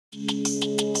Thank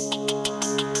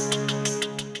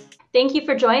you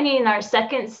for joining our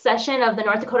second session of the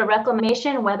North Dakota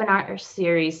Reclamation webinar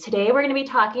series. Today we're going to be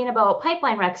talking about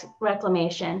pipeline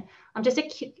reclamation. Just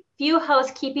a few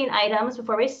housekeeping items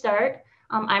before we start.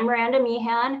 I'm Miranda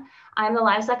Meehan. I'm the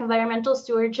Livestock Environmental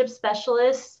Stewardship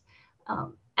Specialist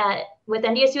with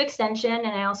NDSU Extension, and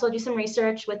I also do some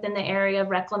research within the area of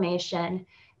reclamation.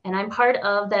 And I'm part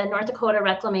of the North Dakota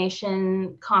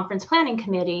Reclamation Conference Planning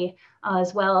Committee,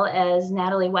 as well as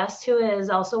Natalie West, who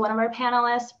is also one of our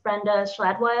panelists, Brenda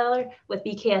Schladweiler with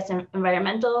BKS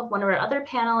Environmental, one of our other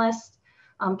panelists,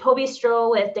 Toby Stroh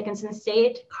with Dickinson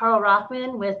State, Carl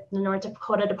Rockman with the North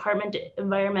Dakota Department of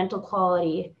Environmental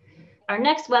Quality. Our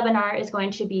next webinar is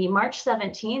going to be March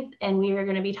 17th, and we are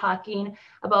going to be talking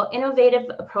about innovative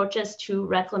approaches to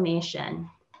reclamation.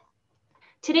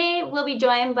 Today, we'll be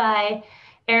joined by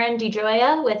Aaron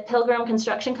DeGioia with Pilgrim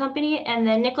Construction Company, and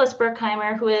then Nicholas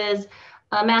Berkheimer, who is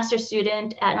a master's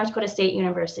student at North Dakota State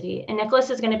University. And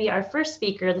Nicholas is going to be our first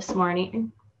speaker this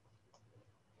morning.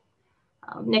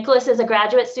 Nicholas is a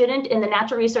graduate student in the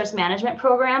Natural Resource Management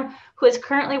program who is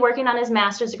currently working on his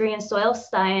master's degree in soil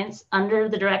science under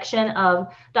the direction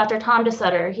of Dr. Tom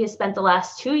DeSutter. He has spent the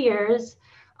last 2 years,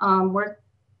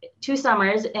 2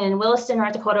 summers in Williston,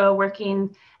 North Dakota,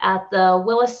 working at the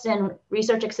Williston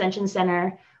Research Extension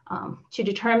Center to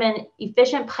determine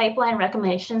efficient pipeline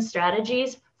reclamation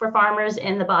strategies for farmers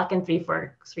in the Bakken Three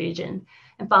Forks region.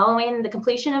 And following the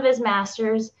completion of his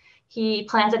master's, he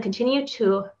plans to continue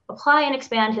to apply and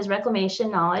expand his reclamation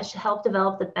knowledge to help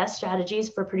develop the best strategies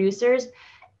for producers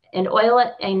and oil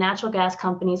and natural gas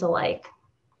companies alike.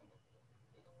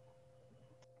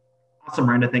 Awesome,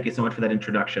 Miranda. Thank you so much for that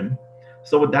introduction.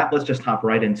 So with that, let's just hop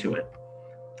right into it.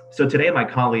 So today, my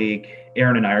colleague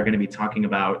Aaron and I are going to be talking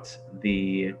about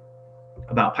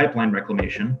pipeline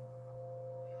reclamation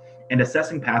and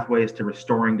assessing pathways to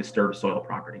restoring disturbed soil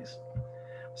properties.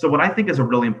 So what I think is a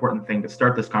really important thing to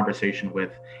start this conversation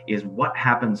with is what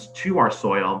happens to our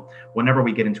soil whenever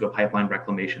we get into a pipeline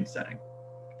reclamation setting.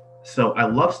 So I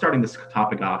love starting this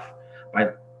topic off by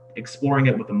exploring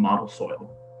it with a model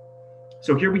soil.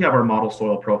 So here we have our model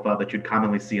soil profile that you'd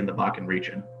commonly see in the Bakken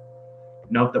region.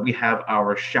 Note that we have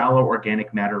our shallow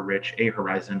organic matter rich A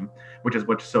horizon, which is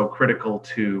what's so critical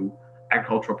to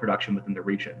agricultural production within the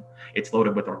region. It's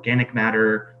loaded with organic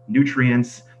matter,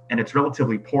 nutrients, and it's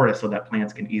relatively porous so that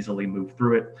plants can easily move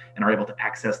through it and are able to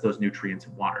access those nutrients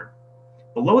and water.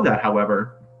 Below that,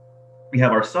 however, we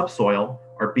have our subsoil,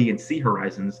 our B and C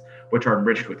horizons, which are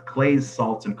enriched with clays,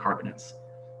 salts, and carbonates.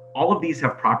 All of these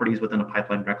have properties within a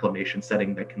pipeline reclamation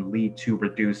setting that can lead to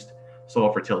reduced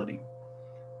soil fertility.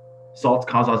 Salts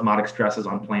cause osmotic stresses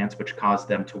on plants, which cause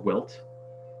them to wilt.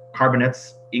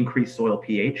 Carbonates increase soil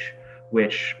pH,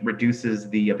 which reduces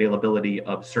the availability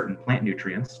of certain plant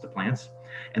nutrients to plants.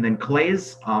 And then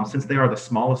clays, since they are the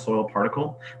smallest soil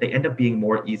particle, they end up being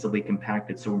more easily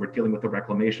compacted. So when we're dealing with a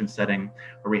reclamation setting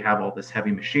where we have all this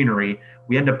heavy machinery,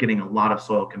 we end up getting a lot of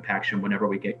soil compaction whenever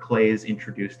we get clays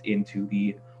introduced into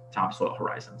the topsoil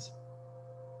horizons.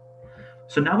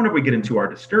 So now whenever we get into our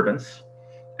disturbance,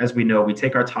 as we know, we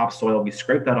take our topsoil, we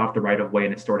scrape that off the right-of-way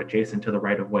and it's stored adjacent to the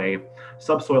right-of-way.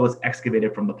 Subsoil is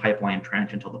excavated from the pipeline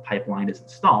trench until the pipeline is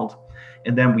installed.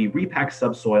 And then we repack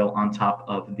subsoil on top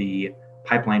of the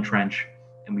pipeline trench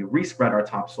and we respread our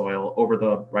topsoil over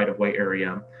the right-of-way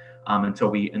area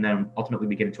and then ultimately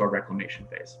we get into our reclamation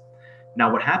phase.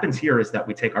 Now what happens here is that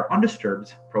we take our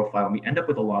undisturbed profile and we end up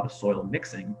with a lot of soil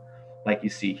mixing like you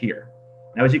see here.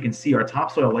 Now, as you can see, our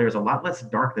topsoil layer is a lot less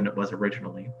dark than it was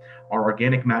originally. Our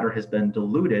organic matter has been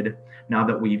diluted now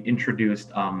that we've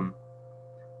introduced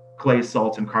clay,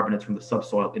 salts, and carbonates from the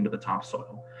subsoil into the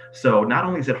topsoil. So not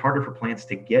only is it harder for plants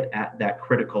to get at that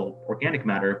critical organic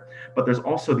matter, but there's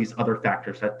also these other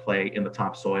factors at play in the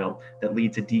topsoil that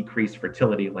lead to decreased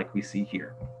fertility like we see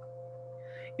here.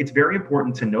 It's very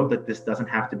important to note that this doesn't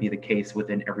have to be the case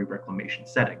within every reclamation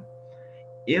setting.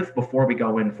 If before we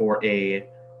go in for a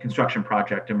construction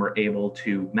project and we're able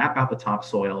to map out the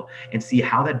topsoil and see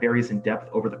how that varies in depth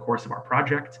over the course of our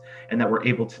project, and that we're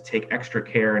able to take extra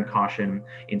care and caution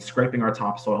in scraping our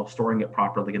topsoil, storing it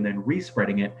properly, and then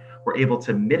respreading it, we're able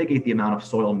to mitigate the amount of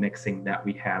soil mixing that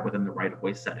we have within the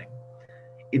right-of-way setting.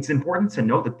 It's important to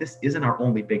note that this isn't our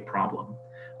only big problem.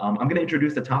 I'm going to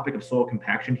introduce the topic of soil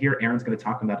compaction here. Aaron's going to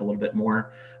talk about it a little bit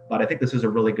more, but I think this is a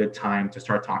really good time to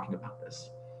start talking about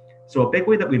this. So a big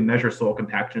way that we measure soil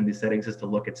compaction in these settings is to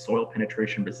look at soil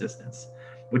penetration resistance,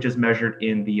 which is measured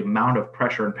in the amount of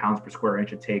pressure in pounds per square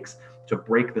inch it takes to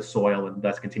break the soil and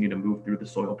thus continue to move through the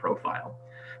soil profile.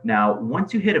 Now,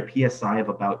 once you hit a PSI of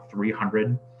about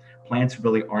 300, plants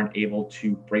really aren't able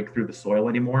to break through the soil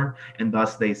anymore, and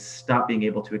thus they stop being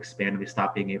able to expand and they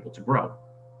stop being able to grow.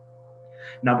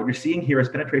 Now, what you're seeing here is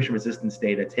penetration resistance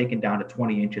data taken down to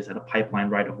 20 inches at a pipeline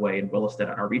right of way in Williston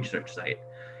at our research site.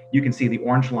 You can see the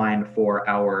orange line for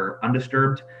our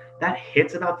undisturbed. That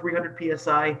hits about 300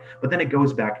 psi, but then it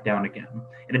goes back down again.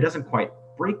 And it doesn't quite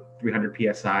break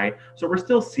 300 psi, so we're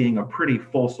still seeing a pretty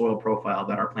full soil profile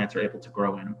that our plants are able to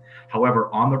grow in. However,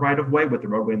 on the right of way with the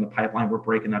roadway and the pipeline, we're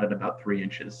breaking that at about 3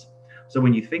 inches. So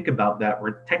when you think about that,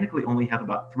 we're technically only have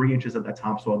about 3 inches of that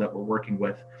topsoil that we're working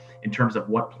with in terms of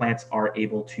what plants are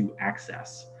able to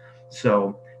access.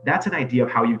 So that's an idea of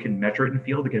how you can measure it in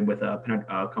field, again, with a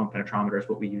cone penetrometer is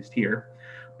what we used here.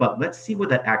 But let's see what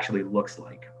that actually looks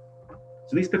like.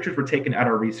 So these pictures were taken at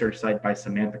our research site by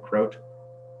Samantha Crote.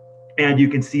 And you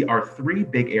can see our 3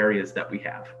 big areas that we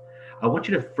have. I want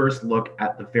you to first look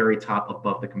at the very top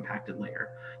above the compacted layer.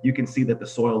 You can see that the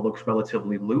soil looks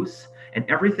relatively loose and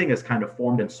everything is kind of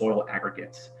formed in soil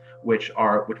aggregates, which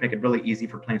make it really easy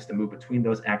for plants to move between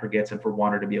those aggregates and for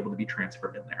water to be able to be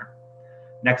transferred in there.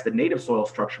 Next, the native soil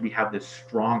structure, we have this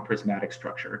strong prismatic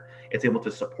structure. It's able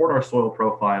to support our soil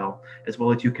profile, as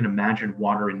well as you can imagine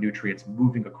water and nutrients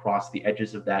moving across the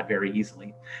edges of that very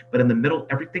easily. But in the middle,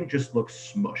 everything just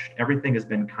looks smushed. Everything has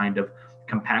been kind of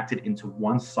compacted into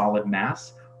one solid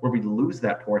mass where we lose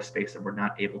that pore space and we're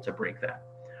not able to break that.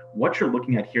 What you're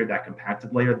looking at here, that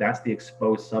compacted layer, that's the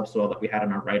exposed subsoil that we had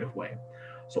in our right of way.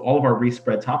 So all of our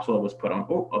respread topsoil was put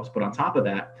on top of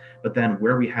that, but then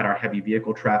where we had our heavy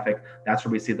vehicle traffic, that's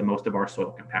where we see the most of our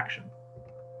soil compaction.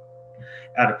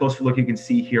 At a closer look, you can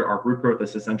see here our root growth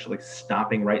is essentially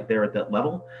stopping right there at that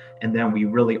level, and then we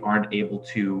really aren't able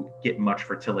to get much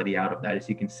fertility out of that, as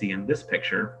you can see in this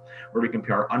picture, where we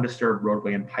compare our undisturbed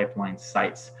roadway and pipeline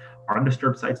sites. Our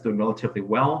undisturbed site's doing relatively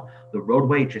well. The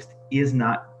roadway just is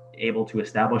not able to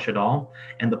establish at all,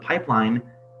 and the pipeline,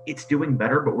 it's doing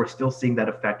better, but we're still seeing that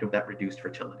effect of that reduced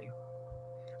fertility.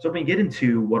 So when we get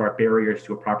into what our barriers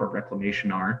to a proper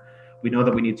reclamation are, we know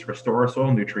that we need to restore our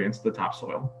soil nutrients to the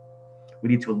topsoil. We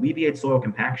need to alleviate soil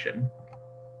compaction,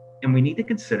 and we need to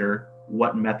consider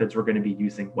what methods we're going to be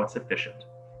using, what's efficient.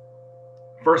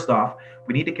 First off,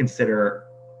 we need to consider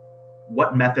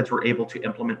what methods we're able to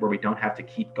implement where we don't have to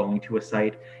keep going to a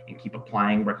site and keep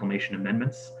applying reclamation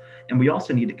amendments. And we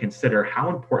also need to consider how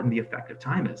important the effective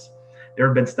time is. There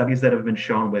have been studies that have been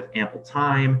shown with ample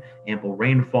time, ample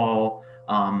rainfall,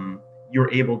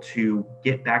 you're able to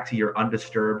get back to your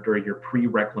undisturbed or your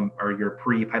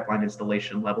pre-pipeline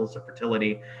installation levels of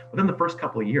fertility within the first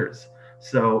couple of years.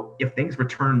 So if things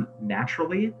return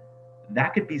naturally,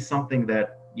 that could be something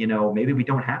that, maybe we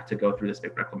don't have to go through this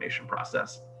big reclamation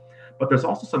process. But there's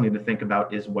also something to think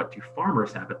about is what do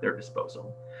farmers have at their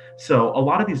disposal? So a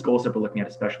lot of these goals that we're looking at,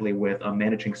 especially with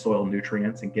managing soil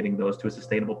nutrients and getting those to a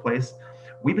sustainable place,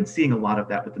 we've been seeing a lot of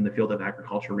that within the field of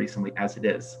agriculture recently as it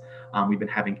is. We've been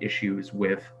having issues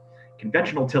with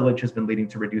conventional tillage has been leading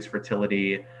to reduced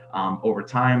fertility. Over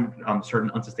time, certain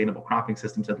unsustainable cropping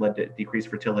systems have led to decreased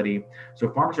fertility. So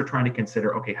farmers are trying to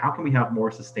consider, okay, how can we have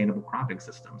more sustainable cropping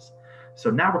systems? So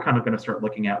now we're kind of going to start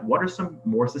looking at what are some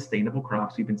more sustainable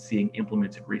crops we've been seeing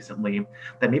implemented recently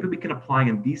that maybe we can apply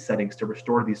in these settings to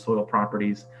restore these soil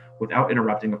properties without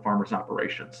interrupting a farmer's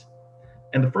operations.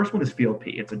 And the first one is field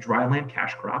pea. It's a dryland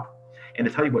cash crop. And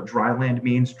to tell you what dryland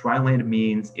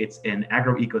means it's an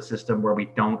agro-ecosystem where we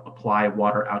don't apply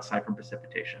water outside from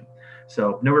precipitation.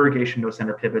 So no irrigation, no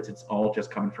center pivots, it's all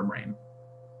just coming from rain.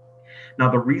 Now,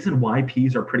 the reason why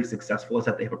peas are pretty successful is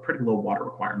that they have a pretty low water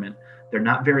requirement. They're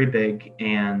not very big,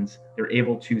 and they're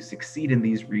able to succeed in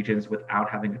these regions without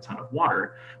having a ton of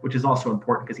water, which is also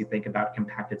important because you think about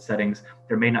compacted settings,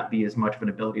 there may not be as much of an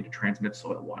ability to transmit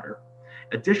soil water.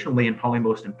 Additionally, and probably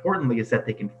most importantly, is that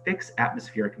they can fix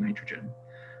atmospheric nitrogen.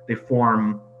 They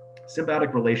form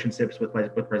symbiotic relationships with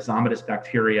rhizomatous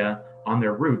bacteria on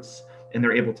their roots, and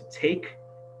they're able to take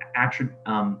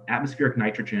atmospheric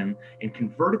nitrogen and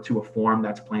convert it to a form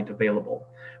that's plant available,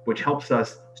 which helps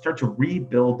us start to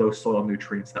rebuild those soil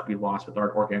nutrients that we lost with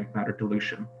our organic matter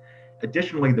dilution.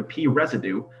 Additionally, the pea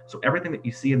residue, so everything that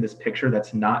you see in this picture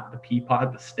that's not the pea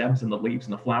pod, the stems and the leaves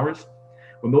and the flowers,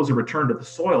 when those are returned to the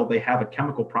soil, they have a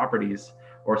chemical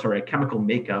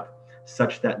makeup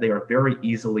such that they are very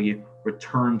easily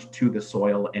returned to the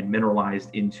soil and mineralized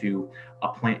into a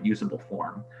plant usable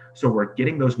form. So we're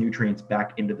getting those nutrients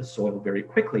back into the soil very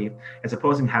quickly, as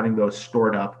opposed to having those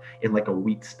stored up in like a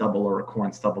wheat stubble or a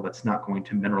corn stubble that's not going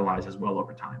to mineralize as well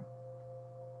over time.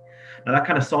 Now that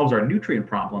kind of solves our nutrient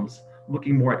problems.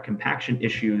 Looking more at compaction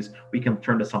issues, we can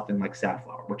turn to something like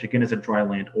safflower, which again is a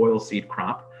dryland oilseed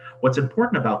crop, What's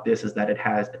important about this is that it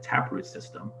has a taproot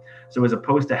system. So as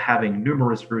opposed to having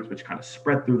numerous roots which kind of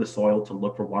spread through the soil to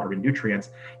look for water and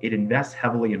nutrients, it invests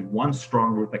heavily in one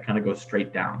strong root that kind of goes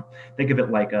straight down. Think of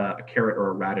it like a carrot or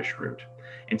a radish root.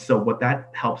 And so what that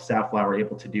helps safflower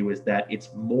able to do is that it's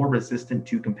more resistant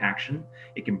to compaction.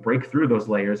 It can break through those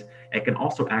layers. It can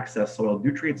also access soil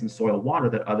nutrients and soil water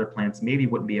that other plants maybe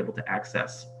wouldn't be able to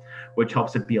access, which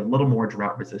helps it be a little more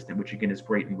drought resistant, which again is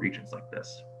great in regions like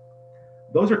this.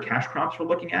 Those are cash crops we're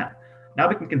looking at. Now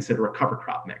we can consider a cover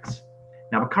crop mix.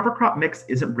 Now a cover crop mix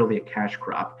isn't really a cash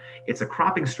crop. It's a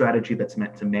cropping strategy that's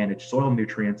meant to manage soil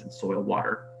nutrients and soil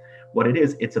water. What it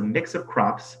is, it's a mix of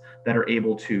crops that are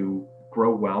able to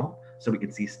grow well. So we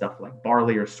can see stuff like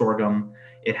barley or sorghum.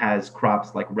 It has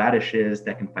crops like radishes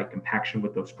that can fight compaction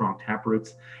with those strong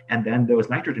taproots. And then those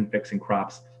nitrogen fixing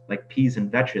crops like peas and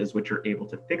vetches, which are able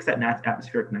to fix that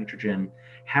atmospheric nitrogen,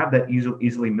 have that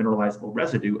easily mineralizable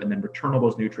residue, and then return all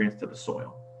those nutrients to the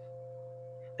soil.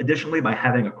 Additionally, by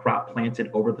having a crop planted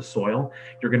over the soil,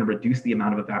 you're going to reduce the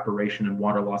amount of evaporation and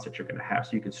water loss that you're going to have,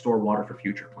 so you can store water for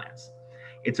future plants.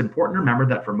 It's important to remember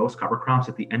that for most cover crops,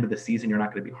 at the end of the season, you're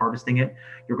not going to be harvesting it.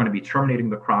 You're going to be terminating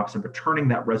the crops and returning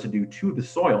that residue to the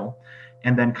soil,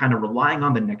 and then kind of relying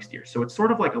on the next year. So it's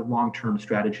sort of like a long-term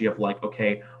strategy of like,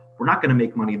 okay, we're not going to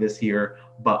make money this year,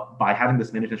 but by having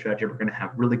this management strategy, we're going to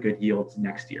have really good yields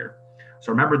next year.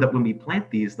 So remember that when we plant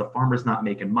these, the farmer's not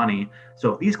making money.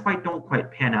 So if these don't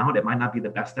quite pan out, it might not be the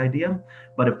best idea.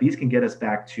 But if these can get us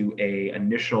back to a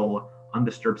initial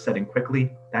undisturbed setting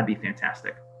quickly, that'd be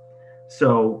fantastic.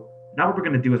 So now what we're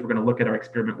going to do is we're going to look at our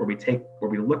experiment where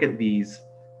we look at these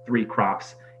 3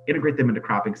 crops, integrate them into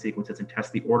cropping sequences, and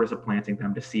test the orders of planting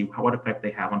them to see what effect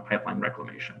they have on pipeline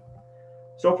reclamation.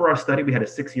 So for our study, we had a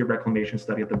 6-year reclamation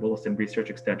study at the Williston Research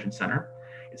Extension Center.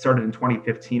 It started in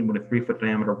 2015 when a 3-foot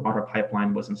diameter water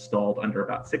pipeline was installed under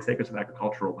about 6 acres of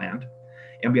agricultural land.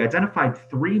 And we identified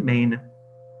 3 main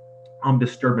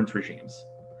disturbance regimes.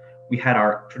 We had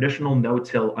our traditional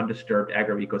no-till undisturbed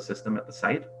agroecosystem at the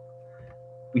site.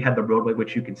 We had the roadway,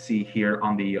 which you can see here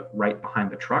on the right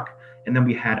behind the truck. And then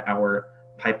we had our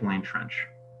pipeline trench.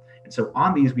 And so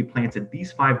on these, we planted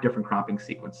these 5 different cropping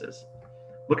sequences.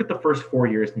 Look at the first 4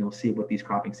 years and you'll see what these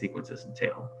cropping sequences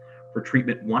entail. For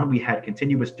treatment 1, we had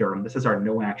continuous durum. This is our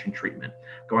no action treatment,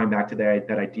 going back to that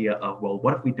idea of, well,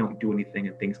 what if we don't do anything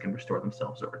and things can restore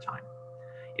themselves over time?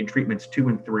 In treatments 2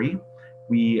 and 3,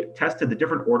 we tested the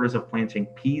different orders of planting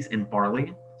peas and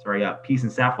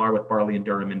safflower with barley and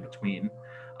durum in between.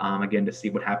 Again, to see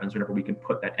what happens whenever we can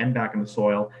put that N back in the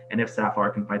soil and if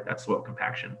safflower can fight that soil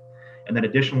compaction. And then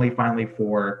additionally, finally,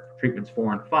 for treatments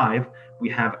 4 and 5, we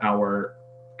have our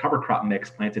cover crop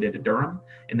mix planted into durum,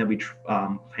 and then we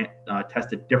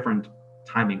tested different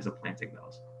timings of planting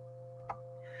those.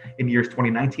 In years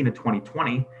 2019 and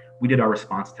 2020, we did our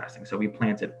response testing. So we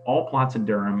planted all plots in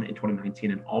durum in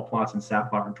 2019 and all plots in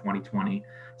safflower in 2020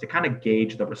 to kind of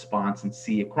gauge the response and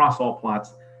see across all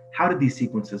plots, how did these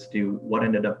sequences do? What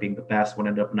ended up being the best? What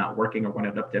ended up not working? Or what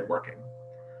ended up dead working?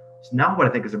 So now what I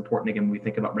think is important, again, when we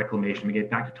think about reclamation, we get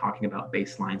back to talking about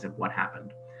baselines and what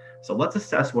happened. So let's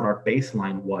assess what our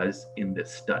baseline was in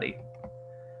this study.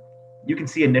 You can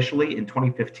see initially in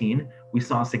 2015, we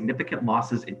saw significant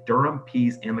losses in durum,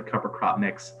 peas, and the cover crop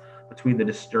mix between the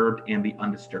disturbed and the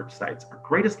undisturbed sites. Our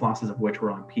greatest losses of which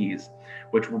were on peas,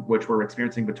 which were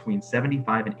experiencing between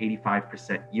 75 and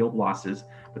 85% yield losses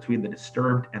between the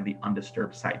disturbed and the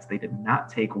undisturbed sites. They did not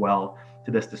take well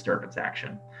to this disturbance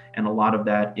action. And a lot of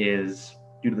that is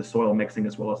due to the soil mixing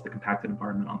as well as the compacted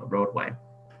environment on the roadway.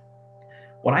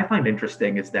 What I find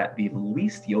interesting is that the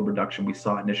least yield reduction we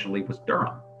saw initially was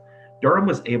durum. Durum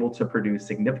was able to produce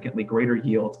significantly greater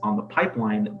yields on the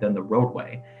pipeline than the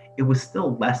roadway. It was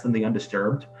still less than the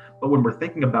undisturbed, but when we're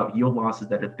thinking about yield losses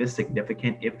that are this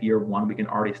significant, if year 1, we can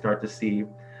already start to see,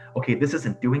 okay, this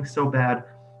isn't doing so bad,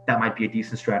 that might be a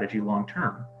decent strategy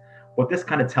long-term. What this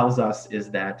kind of tells us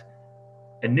is that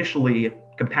initially,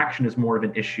 compaction is more of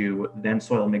an issue than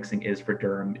soil mixing is for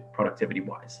durum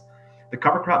productivity-wise. The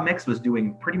cover crop mix was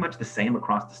doing pretty much the same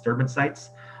across disturbance sites.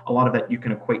 A lot of that you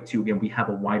can equate to, again, we have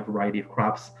a wide variety of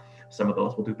crops. Some of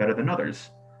those will do better than others.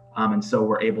 And so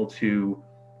they're able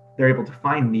to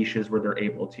find niches where they're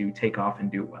able to take off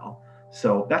and do well.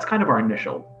 So that's kind of our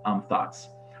initial thoughts.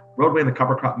 Roadway and the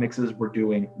cover crop mixes were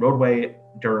doing, roadway,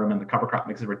 durum, and the cover crop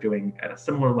mixes were doing at a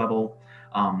similar level.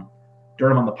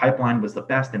 Durum on the pipeline was the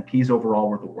best, and peas overall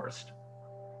were the worst.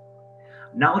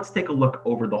 Now let's take a look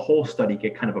over the whole study,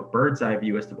 get kind of a bird's eye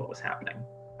view as to what was happening.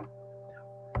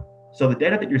 So the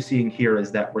data that you're seeing here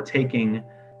is that we're taking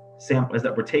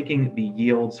the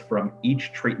yields from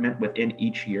each treatment within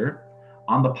each year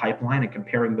on the pipeline and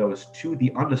comparing those to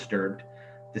the undisturbed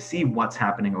to see what's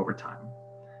happening over time.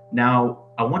 Now,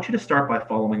 I want you to start by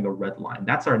following the red line.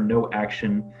 That's our no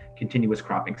action continuous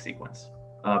cropping sequence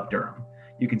of durum.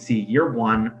 You can see year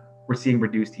 1, we're seeing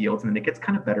reduced yields, and then it gets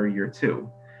kind of better year 2.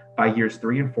 By years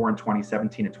 3 and 4 in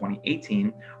 2017 and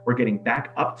 2018, we're getting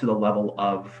back up to the level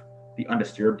of the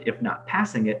undisturbed, if not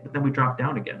passing it, but then we drop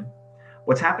down again.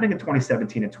 What's happening in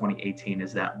 2017 and 2018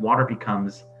 is that water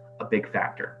becomes a big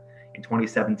factor. In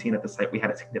 2017 at the site, we had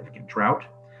a significant drought.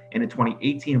 And in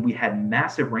 2018, we had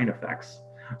massive rain effects.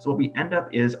 So what we end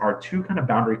up is our two kind of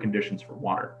boundary conditions for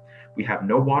water. We have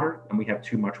no water and we have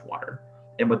too much water.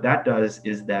 And what that does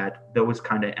is that those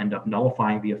kind of end up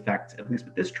nullifying the effect, at least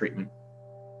with this treatment,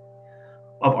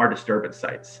 of our disturbance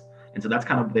sites. And so that's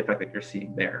kind of the effect that you're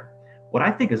seeing there. What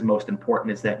I think is most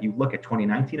important is that you look at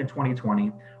 2019 and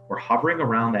 2020, we're hovering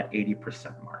around that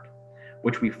 80% mark,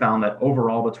 which we found that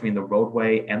overall between the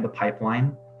roadway and the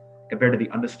pipeline, compared to the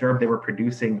undisturbed, they were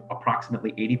producing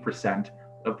approximately 80%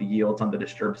 of the yields on the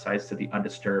disturbed sites to the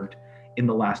undisturbed in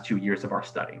the last 2 years of our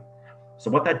study. So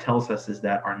what that tells us is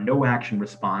that our no action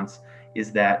response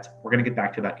is that we're going to get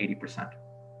back to about 80%.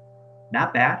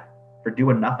 Not bad for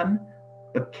doing nothing,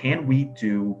 but can we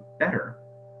do better?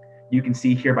 You can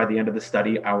see here by the end of the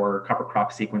study, our cover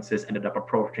crop sequences ended up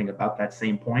approaching about that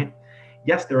same point.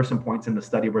 Yes, there are some points in the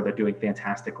study where they're doing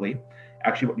fantastically.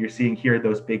 Actually, what you're seeing here,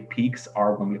 those big peaks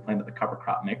are when we planted the cover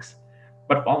crop mix.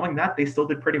 But following that, they still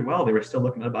did pretty well. They were still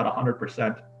looking at about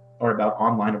 100% or about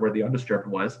online of where the undisturbed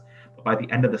was. But by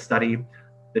the end of the study,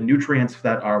 the nutrients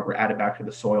that were added back to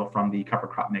the soil from the cover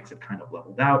crop mix had kind of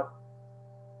leveled out.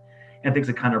 And things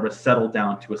had kind of settled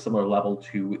down to a similar level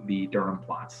to the durum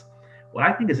plots. What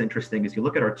I think is interesting is you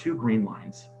look at our two green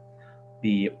lines.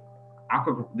 The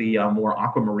more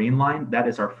aquamarine line, that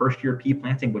is our first year pea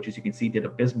planting, which as you can see did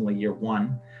abysmally year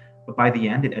 1. But by the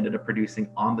end, it ended up producing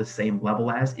on the same level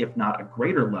as, if not a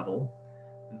greater level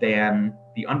than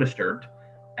the undisturbed.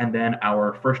 And then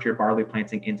our first year barley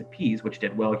planting into peas, which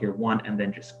did well year 1 and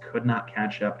then just could not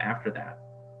catch up after that.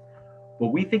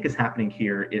 What we think is happening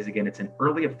here is, again, it's an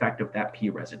early effect of that pea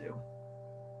residue.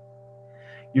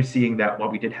 You're seeing that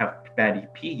while we did have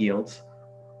bad pea yields,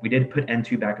 we did put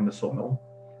N2 back in the soil,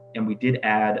 and we did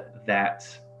add that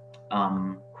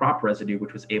crop residue,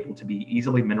 which was able to be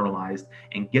easily mineralized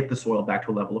and get the soil back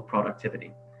to a level of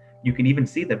productivity. You can even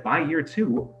see that by year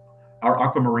 2, our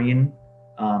aquamarine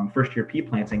first year pea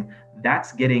planting,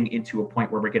 that's getting into a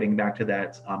point where we're getting back to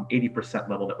that 80%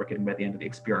 level that we're getting by the end of the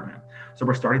experiment. So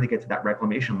we're starting to get to that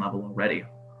reclamation level already.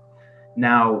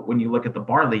 Now, when you look at the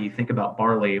barley, you think about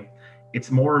barley, it's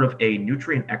more of a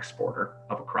nutrient exporter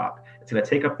of a crop. It's going to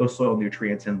take up those soil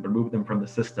nutrients and remove them from the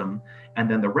system. And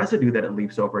then the residue that it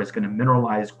leaves over is going to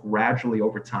mineralize gradually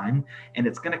over time. And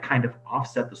it's going to kind of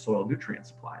offset the soil nutrient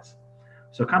supplies.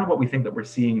 So kind of what we think that we're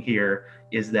seeing here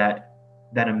is that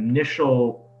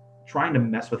initial trying to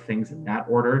mess with things in that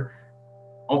order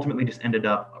ultimately just ended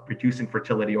up reducing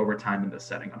fertility over time in this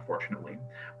setting, unfortunately.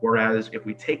 Whereas if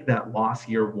we take that loss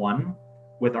year 1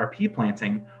 with our pea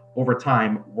planting, over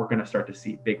time, we're going to start to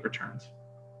see big returns.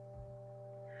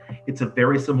 It's a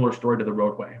very similar story to the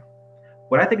roadway.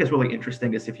 What I think is really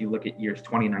interesting is if you look at years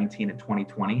 2019 and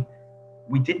 2020,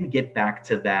 we didn't get back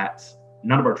to that.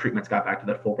 None of our treatments got back to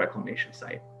that full reclamation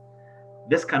site.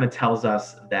 This kind of tells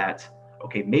us that,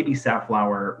 okay, maybe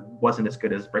safflower wasn't as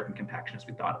good as breaking compaction as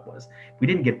we thought it was. We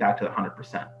didn't get back to the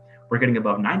 100%. We're getting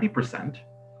above 90%,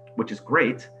 which is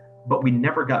great, but we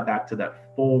never got back to that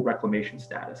full reclamation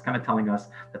status, kind of telling us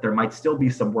that there might still be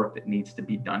some work that needs to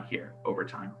be done here over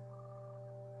time.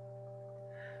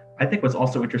 I think what's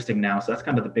also interesting now, so that's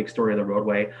kind of the big story of the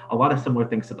roadway, a lot of similar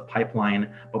things to the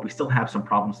pipeline, but we still have some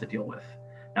problems to deal with.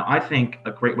 Now, I think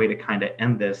a great way to kind of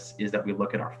end this is that we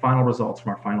look at our final results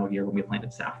from our final year when we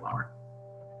planted safflower.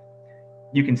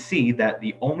 You can see that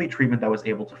the only treatment that was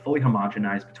able to fully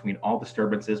homogenize between all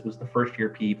disturbances was the first year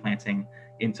pea planting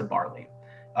into barley.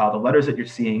 The letters that you're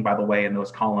seeing, by the way, in those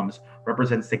columns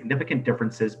represent significant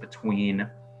differences between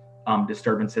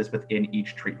disturbances within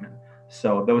each treatment.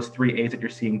 So those 3 A's that you're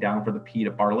seeing down for the pea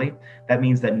to barley, that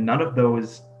means that none of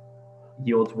those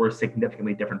yields were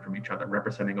significantly different from each other,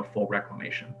 representing a full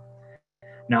reclamation.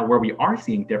 Now, where we are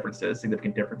seeing differences,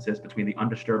 significant differences between the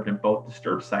undisturbed and both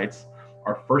disturbed sites,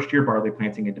 are first year barley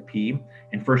planting into pea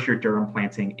and first year durum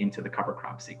planting into the cover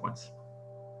crop sequence.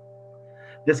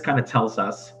 This kind of tells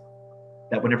us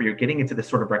that whenever you're getting into this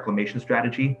sort of reclamation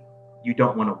strategy, you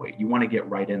don't want to wait. You want to get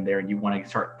right in there and you want to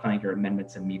start planting your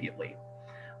amendments immediately.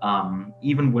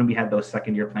 Even when we had those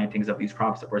second year plantings of these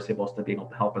crops that were supposed to be able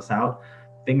to help us out,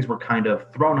 things were kind of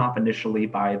thrown off initially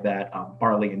by that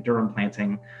barley and durum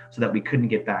planting so that we couldn't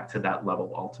get back to that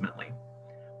level ultimately.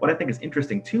 What I think is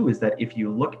interesting too is that if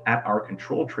you look at our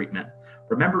control treatment,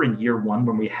 remember in year one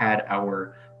when we had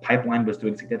our pipeline was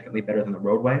doing significantly better than the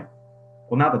roadway?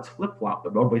 Well, now that's flip-flop. The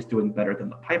roadway's doing better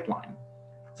than the pipeline.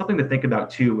 Something to think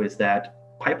about too is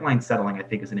that pipeline settling, I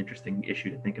think, is an interesting issue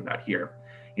to think about here.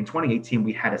 In 2018,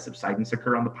 we had a subsidence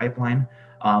occur on the pipeline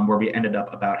where we ended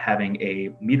up about having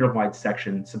a meter-wide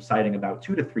section subsiding about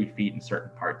 2 to 3 feet in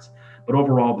certain parts. But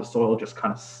overall, the soil just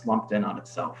kind of slumped in on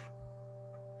itself.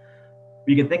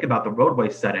 You can think about the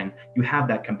roadway setting, you have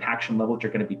that compaction level that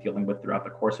you're going to be dealing with throughout the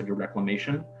course of your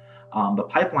reclamation. The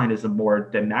pipeline is a more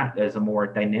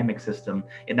dynamic system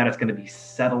in that it's going to be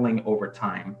settling over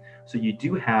time. So you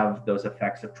do have those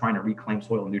effects of trying to reclaim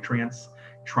soil nutrients,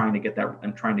 trying to get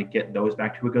those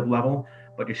back to a good level,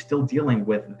 but you're still dealing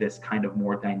with this kind of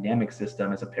more dynamic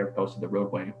system as opposed to the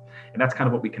roadway. And that's kind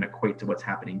of what we can equate to what's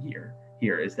happening here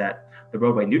is that the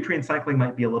roadway nutrient cycling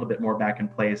might be a little bit more back in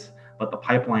place, but the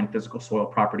pipeline physical soil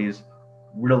properties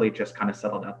really just kind of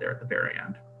settled out there at the very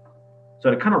end.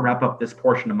 So to kind of wrap up this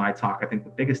portion of my talk, I think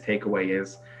the biggest takeaway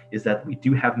is that we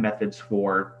do have methods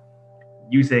for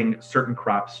using certain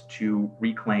crops to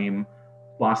reclaim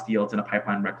lost yields in a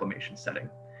pipeline reclamation setting.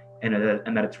 And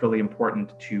that it's really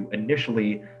important to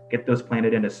initially get those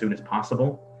planted in as soon as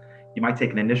possible. You might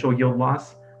take an initial yield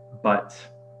loss, but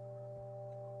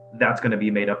that's going to be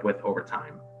made up with over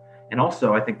time. And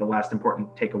also, I think the last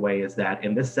important takeaway is that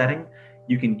in this setting,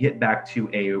 you can get back to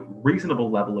a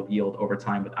reasonable level of yield over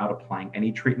time without applying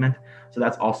any treatment. So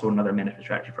that's also another management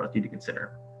strategy for us to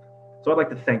consider. So I'd like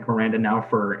to thank Miranda now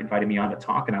for inviting me on to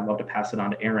talk, and I'd love to pass it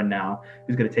on to Aaron now,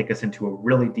 who's going to take us into a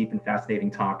really deep and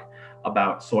fascinating talk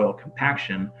about soil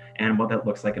compaction and what that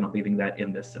looks like and leaving that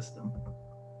in this system.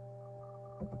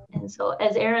 And so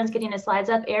as Aaron's getting his slides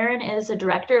up, Aaron is the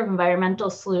Director of Environmental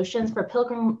Solutions for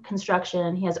Pilgrim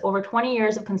Construction. He has over 20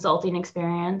 years of consulting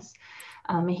experience.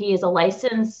 He is a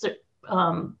licensed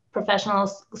professional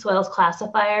soils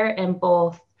classifier in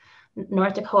both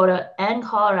North Dakota and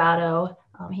Colorado.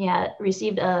 He had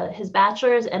received his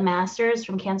bachelor's and master's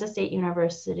from Kansas State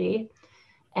University.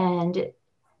 And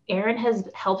Aaron has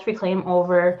helped reclaim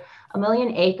over 1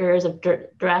 million acres of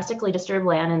drastically disturbed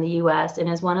land in the US and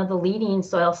is one of the leading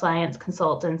soil science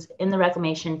consultants in the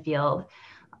reclamation field.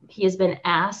 He has been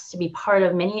asked to be part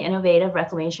of many innovative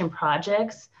reclamation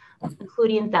projects,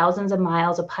 including thousands of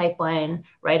miles of pipeline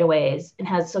right-of-ways, and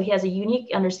he has a unique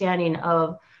understanding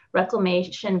of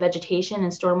reclamation, vegetation,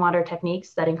 and stormwater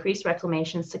techniques that increase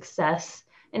reclamation success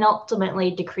and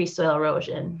ultimately decrease soil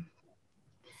erosion.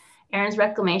 Aaron's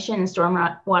reclamation and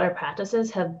stormwater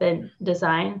practices have been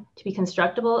designed to be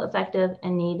constructible, effective,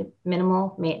 and need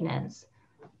minimal maintenance.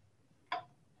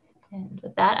 And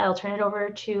with that, I'll turn it over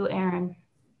to Aaron.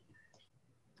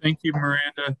 Thank you,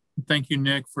 Miranda. Thank you,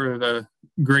 Nick, for the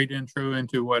great intro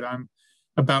into what I'm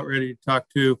about ready to talk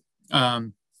to.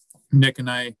 Nick and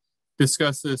I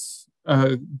discussed this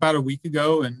about a week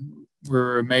ago, and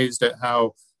we're amazed at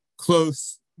how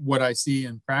close what I see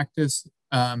in practice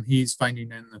he's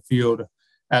finding in the field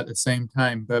at the same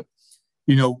time. But,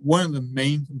 you know, one of the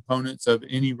main components of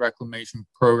any reclamation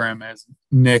program, as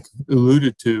Nick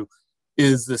alluded to,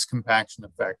 is this compaction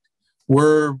effect.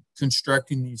 We're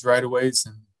constructing these right-of-ways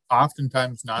in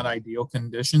oftentimes not ideal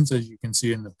conditions, as you can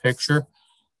see in the picture,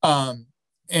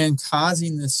 and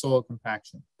causing this soil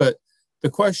compaction. But the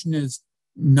question is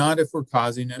not if we're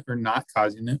causing it or not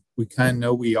causing it. We kind of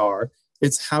know we are.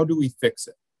 It's how do we fix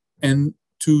it? And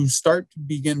to start to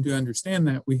begin to understand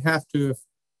that, we have to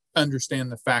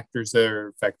understand the factors that are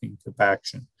affecting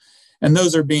compaction. And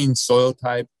those are being soil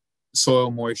type, soil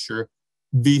moisture,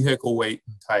 vehicle weight,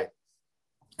 and type.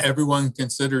 Everyone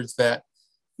considers that,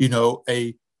 you know,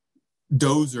 a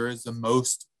dozer is the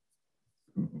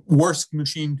worst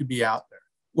machine to be out there.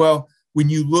 Well, when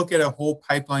you look at a whole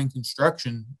pipeline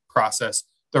construction process,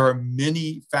 there are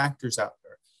many factors out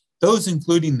there. Those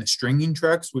including the stringing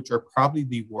trucks, which are probably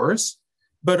the worst,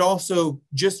 but also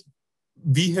just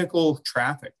vehicle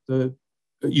traffic, the,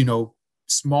 you know,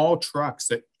 small trucks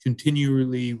that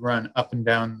continually run up and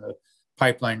down the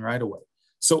pipeline right away.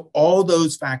 So all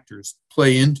those factors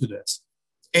play into this.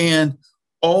 And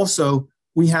also,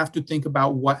 we have to think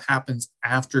about what happens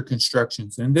after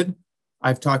construction's ended.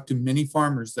 I've talked to many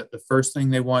farmers that the first thing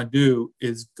they want to do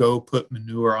is go put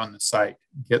manure on the site,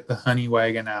 get the honey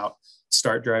wagon out,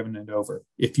 start driving it over.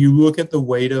 If you look at the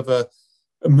weight of a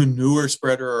manure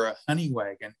spreader or a honey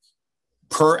wagon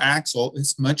per axle,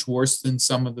 it's much worse than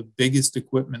some of the biggest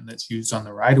equipment that's used on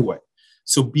the right-of-way.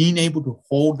 So being able to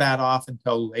hold that off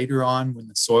until later on when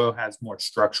the soil has more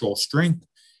structural strength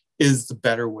is the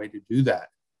better way to do that.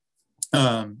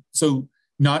 So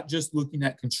not just looking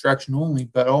at construction only,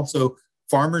 but also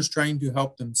farmers trying to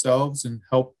help themselves and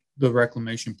help the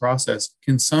reclamation process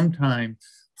can sometimes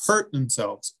hurt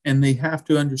themselves. And they have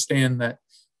to understand that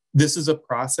this is a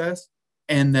process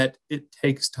and that it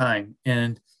takes time.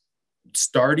 And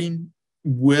starting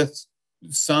with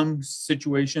some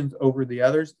situations over the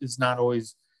others is not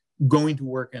always going to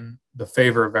work in the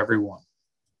favor of everyone.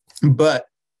 But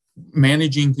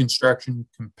managing construction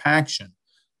compaction,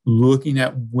 looking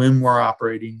at when we're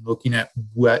operating, looking at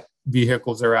what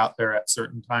vehicles are out there at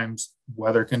certain times,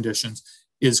 weather conditions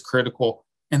is critical.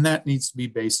 And that needs to be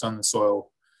based on the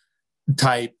soil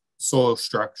type, soil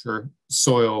structure,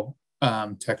 soil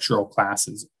textural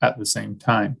classes at the same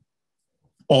time.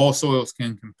 All soils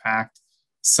can compact.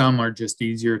 Some are just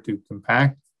easier to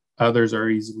compact. Others are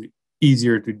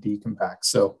easier to decompact.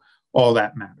 So all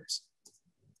that matters.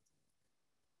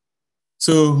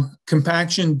 So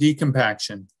compaction,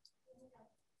 decompaction.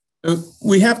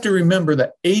 We have to remember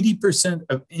that 80%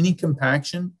 of any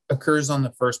compaction occurs on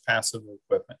the first pass of the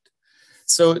equipment.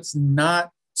 So it's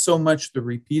not so much the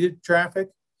repeated traffic,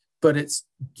 but it's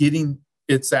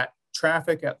that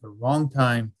traffic at the wrong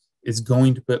time is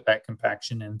going to put that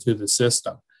compaction into the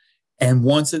system. And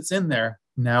once it's in there,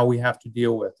 now we have to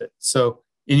deal with it. So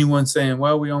anyone saying,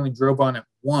 well, we only drove on it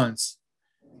once,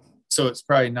 so it's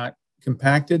probably not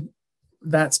compacted,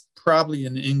 that's probably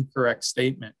an incorrect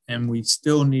statement. And we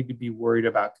still need to be worried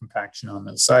about compaction on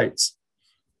those sites.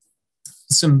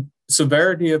 Some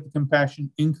severity of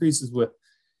compaction increases with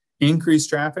increased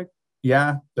traffic.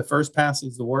 Yeah, the first pass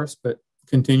is the worst, but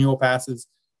continual passes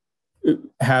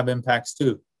have impacts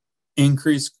too.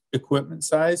 Increased equipment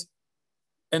size.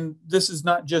 And this is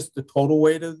not just the total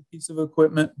weight of the piece of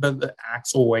equipment, but the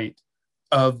axle weight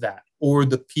of that, or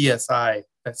the PSI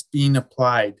that's being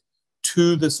applied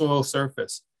to the soil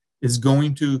surface is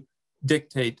going to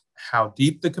dictate how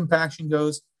deep the compaction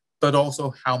goes, but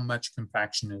also how much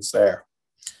compaction is there.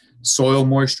 Soil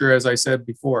moisture, as I said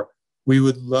before, we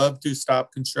would love to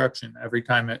stop construction every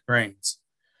time it rains,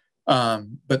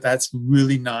 but that's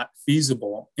really not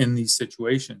feasible in these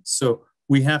situations. So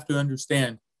we have to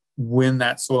understand when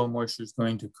that soil moisture is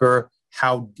going to occur,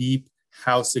 how deep,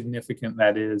 how significant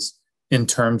that is in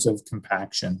terms of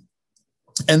compaction.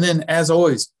 And then, as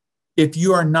always, if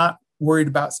you are not worried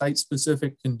about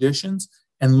site-specific conditions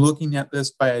and looking at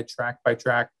this by a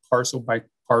track-by-track,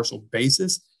 parcel-by-parcel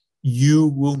basis, you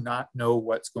will not know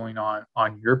what's going on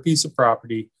your piece of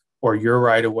property or your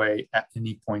right-of-way at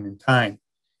any point in time.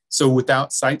 So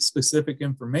without site-specific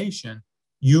information,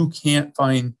 you can't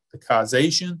find the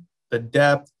causation, the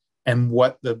depth, and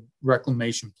what the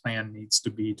reclamation plan needs to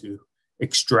be to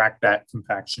extract that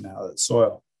compaction out of the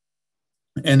soil.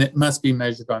 And it must be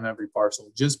measured on every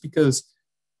parcel. Just because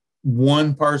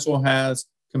one parcel has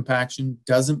compaction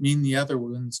doesn't mean the other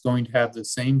one's going to have the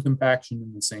same compaction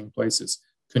in the same places.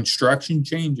 Construction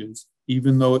changes,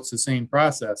 even though it's the same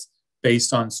process,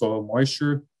 based on soil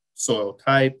moisture, soil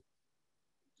type,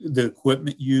 the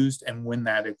equipment used, and when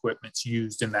that equipment's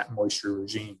used in that moisture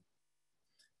regime.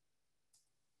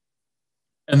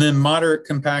 And then moderate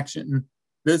compaction,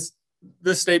 this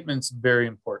statement's very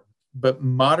important, but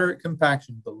moderate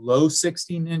compaction below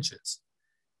 16 inches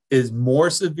is more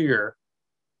severe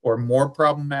or more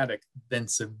problematic than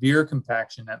severe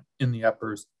compaction in the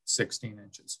upper 16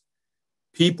 inches.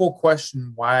 People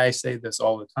question why I say this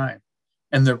all the time.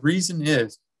 And the reason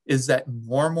is that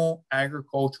normal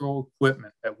agricultural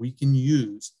equipment that we can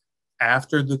use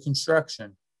after the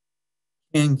construction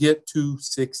can get to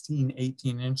 16,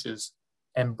 18 inches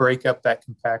and break up that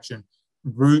compaction.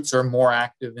 Roots are more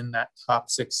active in that top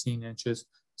 16 inches,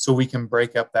 so we can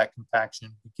break up that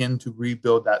compaction, begin to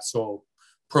rebuild that soil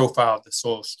profile, the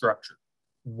soil structure.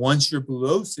 Once you're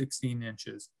below 16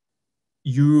 inches,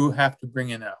 you have to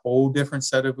bring in a whole different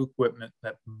set of equipment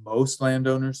that most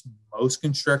landowners, most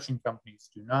construction companies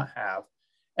do not have.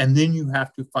 And then you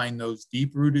have to find those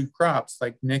deep-rooted crops,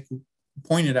 like Nick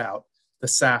pointed out, the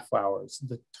safflowers,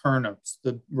 the turnips,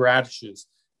 the radishes,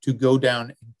 to go down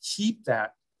and keep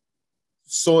that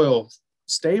soil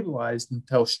stabilized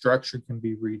until structure can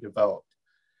be redeveloped.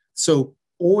 So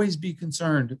always be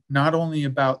concerned not only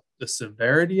about the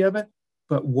severity of it,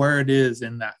 but where it is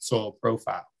in that soil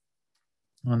profile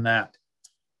on that.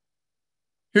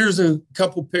 Here's a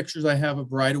couple pictures I have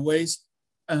of right-of-ways.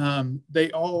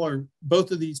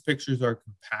 Both of these pictures are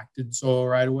compacted soil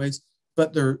right-of-ways,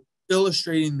 but they're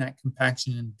illustrating that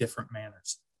compaction in different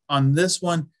manners. On this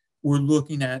one, we're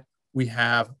looking at, we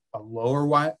have a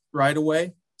lower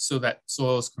right-of-way, so that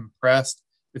soil is compressed.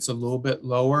 It's a little bit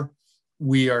lower.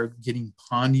 We are getting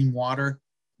ponding water,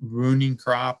 ruining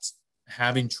crops,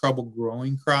 having trouble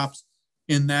growing crops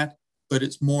in that, but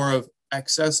it's more of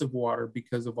excessive water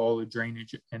because of all the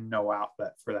drainage and no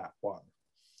outlet for that water.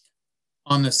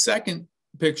 On the second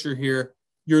picture here,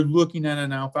 you're looking at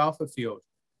an alfalfa field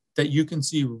that you can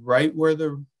see right where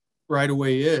the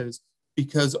right-of-way is,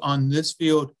 because on this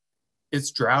field,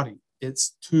 it's droughty.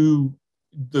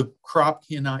 The crop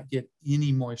cannot get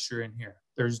any moisture in here.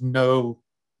 There's no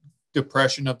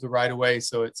depression of the right-of-way,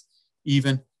 so it's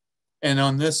even. And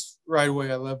on this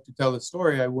right-of-way, I love to tell the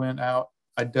story. I went out,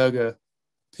 I dug a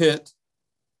pit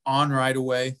on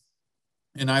right-of-way,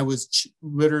 and I was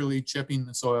literally chipping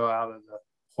the soil out of the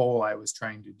hole I was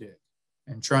trying to dig.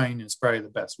 And trying is probably the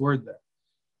best word there.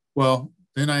 Well,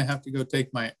 then I have to go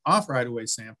take my off right-of-way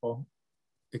sample,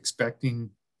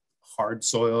 expecting hard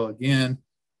soil again,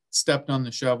 stepped on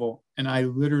the shovel, and I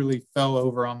literally fell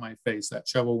over on my face. That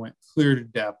shovel went clear to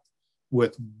depth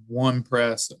with one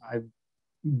press. I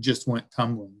just went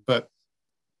tumbling. But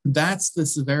that's the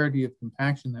severity of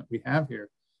compaction that we have here,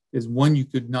 is one, you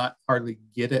could not hardly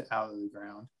get it out of the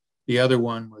ground. The other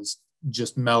one was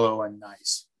just mellow and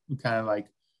nice, kind of like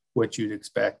what you'd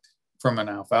expect from an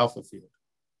alfalfa field.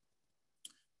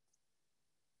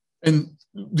 And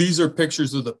these are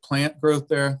pictures of the plant growth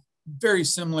there, very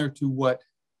similar to what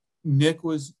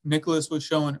Nicholas was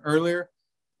showing earlier,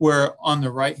 where on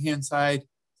the right-hand side,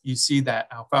 you see that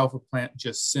alfalfa plant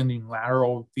just sending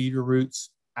lateral feeder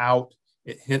roots out.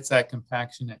 It hits that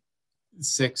compaction at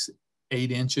 6-8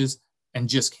 inches and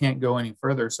just can't go any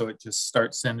further. So it just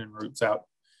starts sending roots out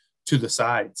to the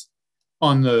sides.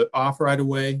 On the off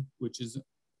right-of-way, which is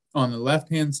on the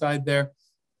left-hand side there,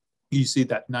 you see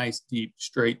that nice, deep,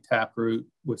 straight taproot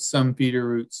with some feeder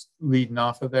roots leading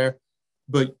off of there.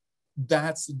 But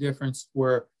that's the difference,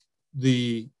 where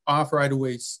the off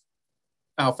right-of-way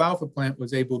alfalfa plant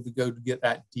was able to go to get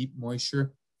that deep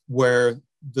moisture, where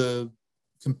the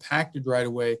compacted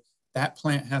right-of-way, that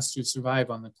plant has to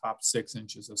survive on the top 6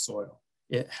 inches of soil.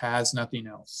 It has nothing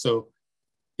else. So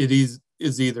it is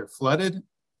either flooded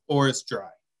or it's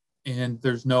dry, and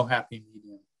there's no happy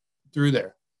medium through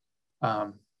there.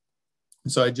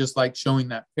 So I just like showing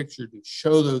that picture to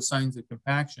show those signs of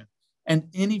compaction. And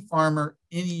any farmer,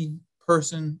 any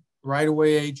person,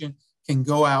 right-of-way agent can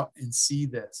go out and see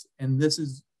this. And this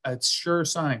is a sure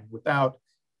sign, without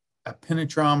a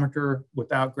penetrometer,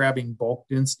 without grabbing bulk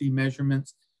density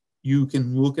measurements. You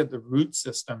can look at the root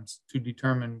systems to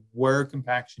determine where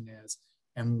compaction is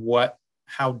and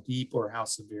how deep or how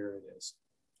severe it is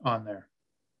on there.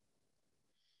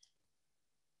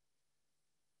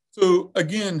 So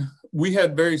again, we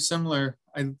had very similar,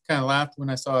 I kind of laughed when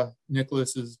I saw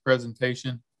Nicholas's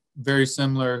presentation, very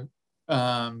similar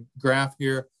graph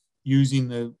here using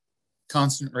the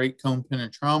constant rate cone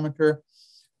penetrometer.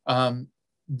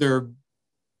 They're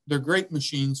great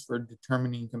machines for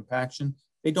determining compaction.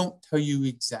 They don't tell you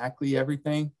exactly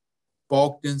everything.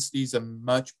 Bulk density is a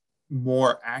much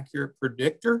more accurate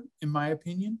predictor, in my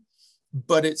opinion,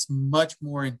 but it's much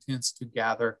more intense to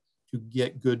gather, to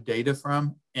get good data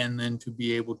from, and then to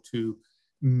be able to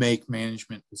make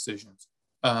management decisions.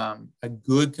 A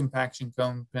good compaction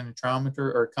cone penetrometer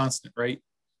or constant rate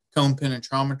cone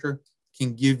penetrometer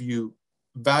can give you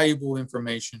valuable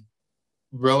information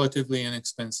relatively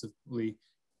inexpensively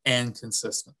and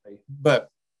consistently. But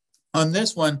on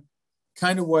this one,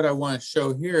 kind of what I want to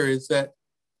show here is that,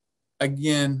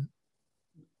 again,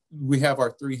 we have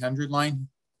our 300 line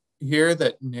here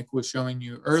that Nick was showing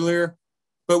you earlier,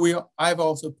 but I've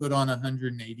also put on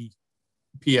 180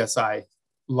 PSI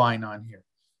line on here.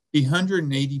 The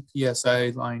 180 PSI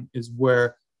line is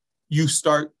where you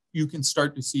can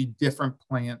start to see different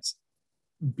plants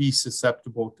be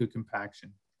susceptible to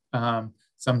compaction.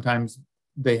 Sometimes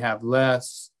they have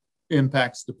less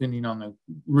impacts depending on the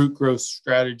root growth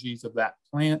strategies of that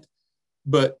plant,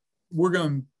 but we're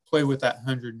going to play with that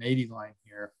 180 line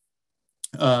here.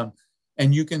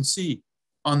 And you can see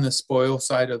on the spoil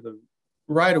side of the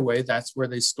right-of-way, that's where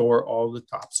they store all the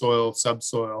topsoil,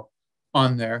 subsoil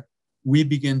on there. We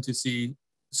begin to see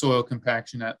soil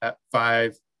compaction at that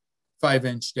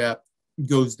 5-inch depth,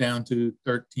 goes down to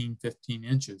 13, 15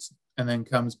 inches, and then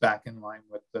comes back in line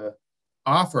with the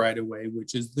off right-of-way,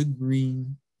 which is the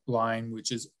green line,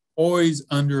 which is always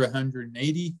under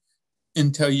 180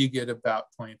 until you get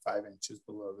about 25 inches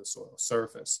below the soil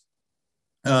surface.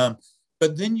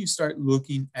 But then you start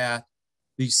looking at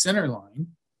the center line,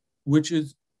 which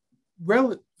is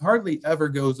hardly ever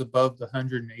goes above the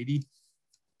 180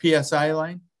 PSI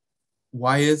line.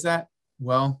 Why is that?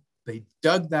 Well, they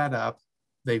dug that up,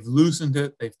 they've loosened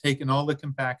it, they've taken all the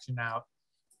compaction out,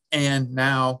 and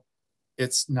now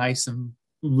it's nice and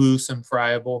loose and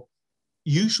friable.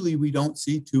 Usually we don't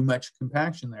see too much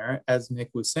compaction there, as Nick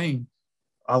was saying.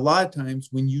 a lot of times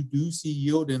when you do see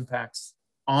yield impacts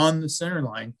on the center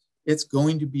line, it's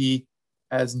going to be,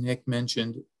 as Nick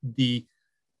mentioned, the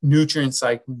nutrient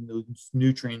cycling, those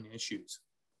nutrient issues.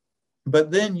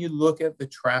 But then you look at the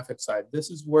traffic side. This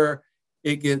is where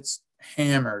it gets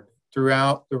hammered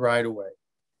throughout the right-of-way.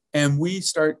 And we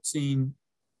start seeing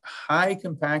high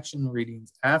compaction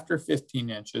readings after 15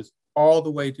 inches all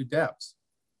the way to depths.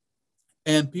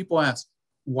 And people ask,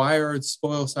 why are the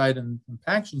spoil side and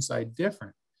compaction side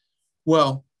different?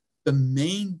 Well, the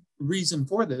main reason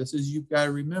for this is you've got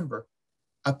to remember,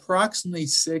 approximately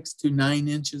 6 to 9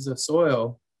 inches of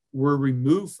soil were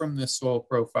removed from this soil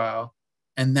profile,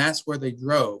 and that's where they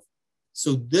drove.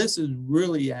 So this is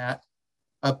really at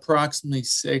approximately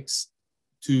 6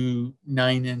 to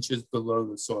 9 inches below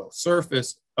the soil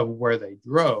surface of where they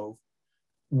drove,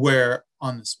 where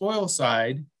on the spoil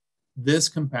side, this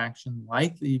compaction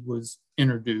likely was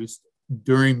introduced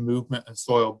during movement of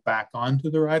soil back onto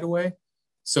the right-of-way.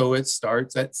 So it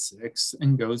starts at 6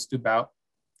 and goes to about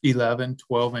 11,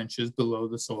 12 inches below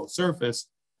the soil surface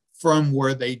from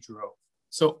where they drove.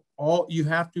 So all you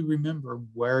have to remember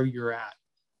where you're at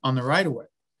on the right-of-way.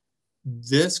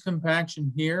 This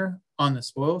compaction here on the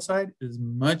spoil side is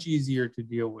much easier to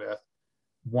deal with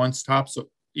once topsoil,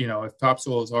 if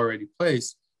topsoil is already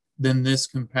placed, than this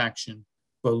compaction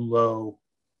below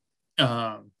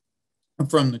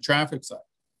from the traffic side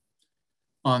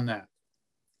on that.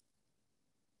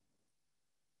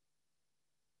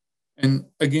 And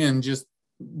again, just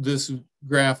this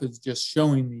graph is just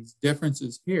showing these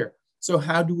differences here. So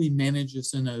how do we manage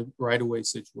this in a right-of-way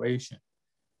situation?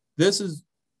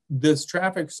 This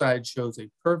traffic side shows a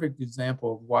perfect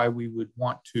example of why we would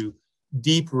want to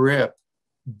deep rip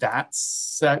that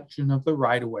section of the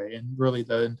right-of-way and really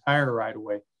the entire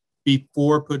right-of-way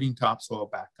before putting topsoil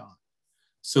back on,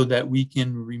 so that we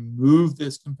can remove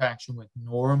this compaction with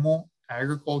normal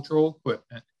agricultural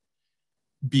equipment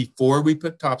before we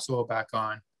put topsoil back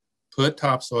on, put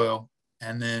topsoil,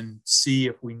 and then see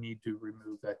if we need to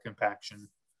remove that compaction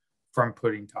from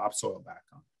putting topsoil back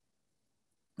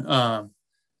on.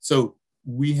 So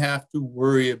we have to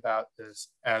worry about this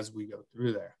as we go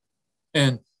through there.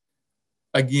 And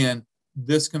again,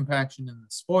 this compaction in the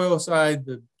spoil side,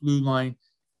 the blue line,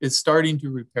 is starting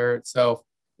to repair itself.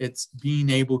 It's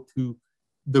being able to,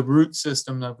 the root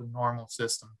system of the normal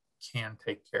system can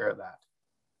take care of that.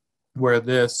 Where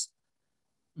this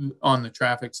on the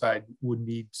traffic side would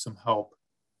need some help,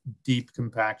 deep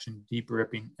compaction, deep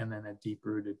ripping, and then a deep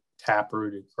rooted, tap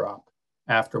rooted crop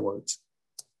afterwards.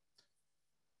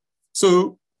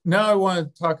 So now I want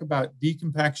to talk about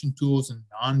decompaction tools and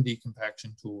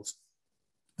non-decompaction tools.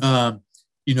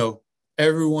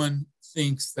 Everyone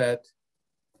thinks that,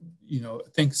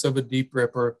 thinks of a deep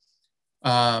ripper,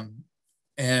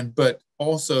 but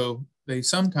also they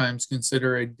sometimes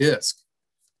consider a disc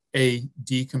a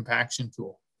decompaction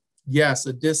tool. Yes,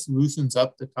 a disc loosens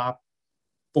up the top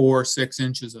 4 or 6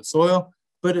 inches of soil,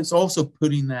 but it's also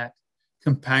putting that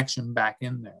compaction back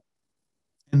in there.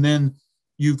 And then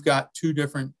you've got 2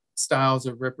 different styles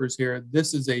of rippers here.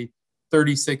 This is a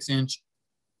 36-inch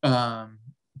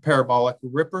parabolic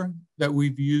ripper that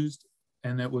we've used,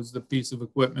 and it was the piece of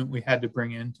equipment we had to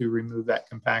bring in to remove that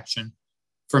compaction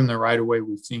from the right-of-way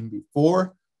we've seen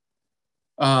before.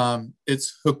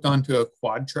 It's hooked onto a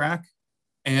quad track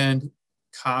and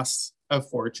costs a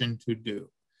fortune to do.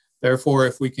 Therefore,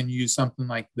 if we can use something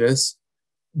like this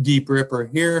deep ripper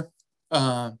here,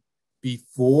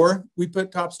 before we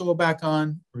put topsoil back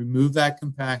on, remove that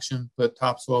compaction, put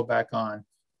topsoil back on,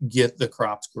 get the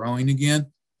crops growing again,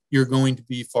 you're going to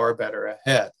be far better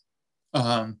ahead.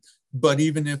 But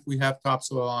even if we have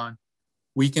topsoil on,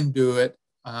 we can do it.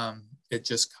 It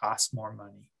just costs more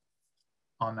money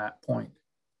on that point.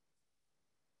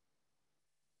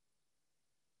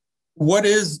 What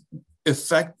does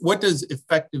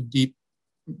effective deep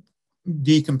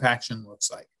decompaction looks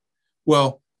like?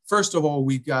 Well, first of all,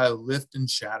 we've got to lift and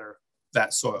shatter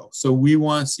that soil. So we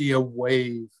want to see a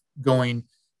wave going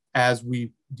as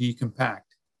we decompact.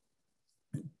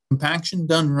 Compaction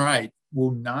done right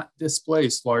will not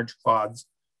displace large clods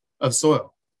of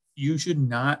soil. You should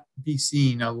not be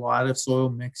seeing a lot of soil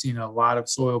mixing, a lot of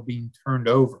soil being turned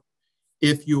over.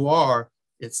 If you are,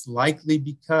 it's likely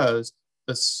because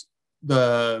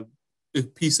the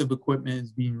piece of equipment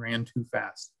is being ran too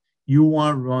fast. You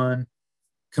want to run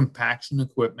compaction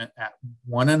equipment at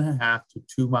 1.5 to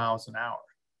 2 miles an hour.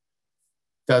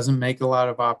 Doesn't make a lot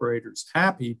of operators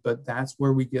happy, but that's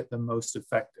where we get the most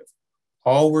effective.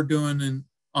 All we're doing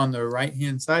on the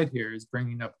right-hand side here is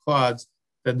bringing up clods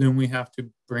that then we have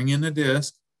to bring in a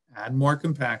disc, add more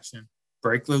compaction,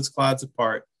 break those clods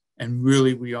apart, and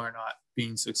really we are not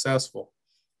being successful.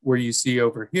 where you see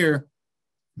over here,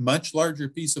 much larger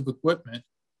piece of equipment,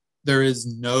 there is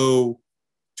no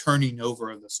turning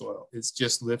over of the soil. It's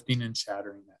just lifting and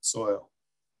shattering that soil.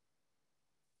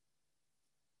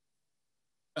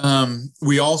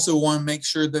 We also want to make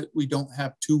sure that we don't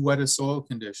have too wet of soil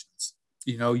conditions.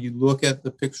 You know, you look at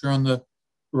the picture on the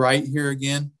right here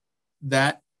again,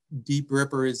 that deep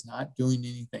ripper is not doing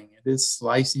anything. It is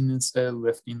slicing instead of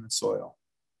lifting the soil.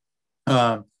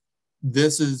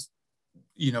 This is,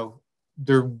 you know,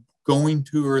 they're going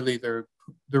too early.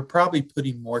 They're probably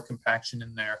putting more compaction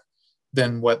in there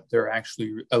than what they're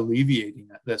actually alleviating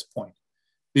at this point.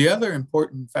 The other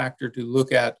important factor to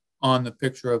look at on the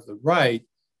picture of the right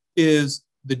is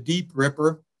the deep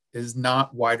ripper is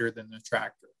not wider than the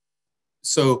tractor.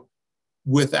 So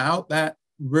without that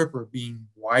ripper being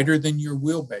wider than your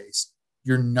wheelbase,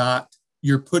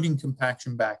 you're putting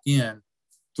compaction back in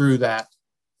through that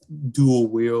dual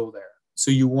wheel there.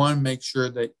 So you want to make sure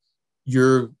that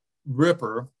your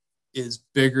ripper is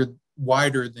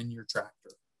wider than your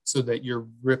tractor, so that you're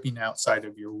ripping outside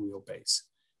of your wheelbase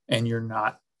and you're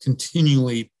not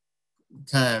continually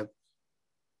kind of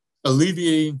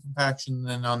alleviating compaction.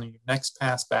 Then on the next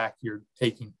pass back, you're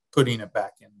putting it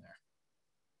back in there.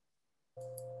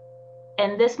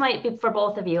 And this might be for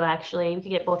both of you, actually. We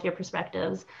could get both your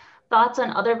perspectives. Thoughts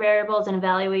on other variables in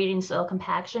evaluating soil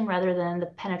compaction rather than the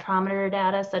penetrometer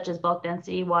data, such as bulk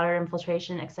density, water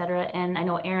infiltration, et cetera. And I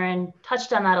know Aaron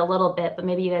touched on that a little bit, but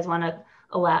maybe you guys want to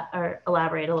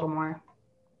elaborate a little more.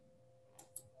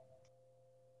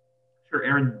 Sure,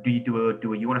 Aaron,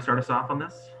 you want to start us off on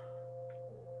this?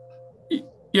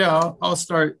 Yeah, I'll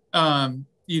start.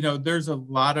 You know, there's a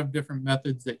lot of different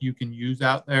methods that you can use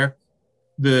out there.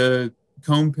 The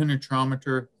cone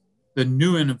penetrometer, the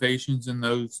new innovations in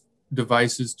those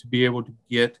devices to be able to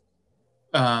get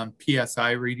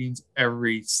PSI readings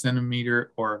every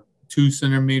centimeter or 2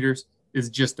 centimeters is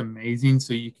just amazing.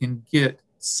 So you can get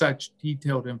such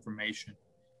detailed information.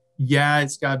 Yeah,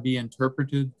 it's got to be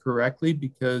interpreted correctly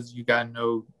because you got to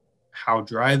know how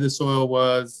dry the soil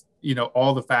was, you know,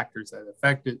 all the factors that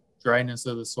affect it, dryness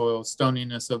of the soil,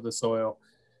 stoniness of the soil,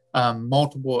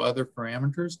 multiple other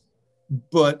parameters.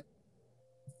 But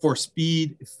for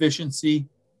speed, efficiency,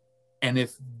 and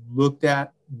if looked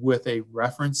at with a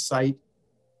reference site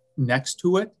next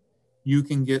to it, you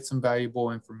can get some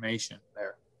valuable information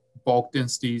there. Bulk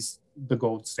density's the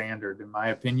gold standard, in my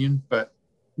opinion, but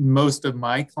most of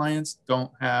my clients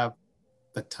don't have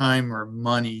the time or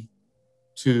money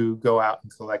to go out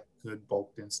and collect good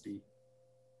bulk density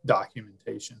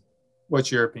documentation.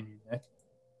 What's your opinion, Nick?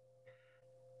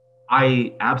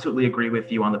 I absolutely agree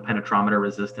with you on the penetrometer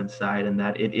resistance side, and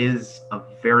that it is a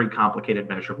very complicated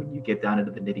measure when you get down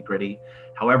into the nitty gritty.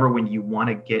 However, when you want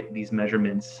to get these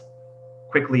measurements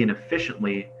quickly and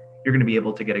efficiently, you're going to be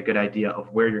able to get a good idea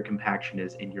of where your compaction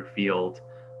is in your field,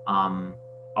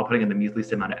 while putting in the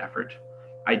least amount of effort.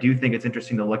 I do think it's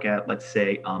interesting to look at, let's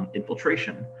say,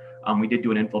 infiltration. We did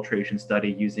do an infiltration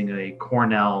study using a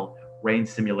Cornell rain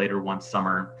simulator one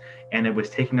summer, and it was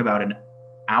taking about an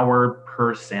hour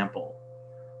per sample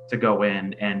to go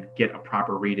in and get a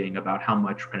proper reading about how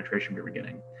much penetration we were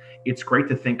getting. It's great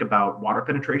to think about water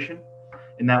penetration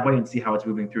in that way and see how it's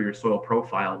moving through your soil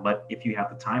profile, but if you have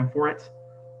the time for it,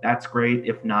 that's great.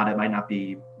 If not, it might not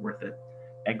be worth it.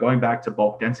 And going back to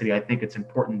bulk density, I think it's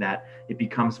important that it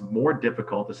becomes more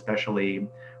difficult, especially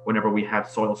whenever we have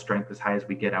soil strength as high as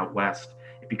we get out west.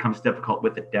 It becomes difficult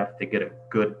with the depth to get a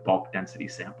good bulk density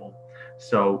sample.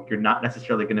 So you're not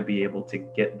necessarily going to be able to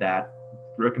get that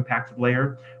through a compacted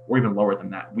layer or even lower than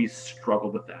that. We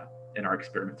struggled with that in our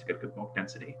experiment to get good bulk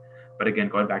density. But again,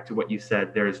 going back to what you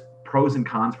said, there's pros and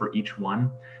cons for each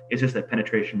one. It's just that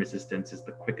penetration resistance is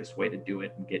the quickest way to do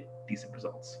it and get decent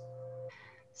results.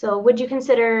 So would you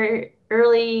consider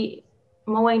early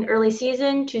mowing early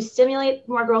season to stimulate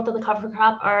more growth of the cover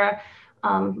crop? Or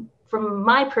from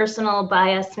my personal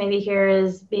bias maybe here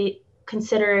is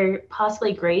consider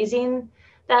possibly grazing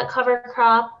that cover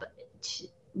crop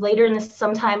later in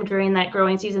sometime during that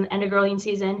growing season, end of growing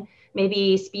season,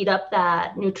 maybe speed up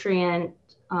that nutrient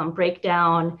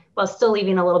breakdown while still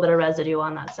leaving a little bit of residue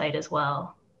on that site as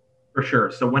well. For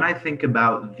sure. So when I think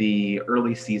about the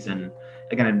early season,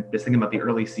 again, I'm just thinking about the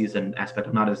early season aspect.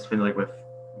 I'm not as familiar with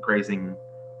grazing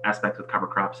aspects of cover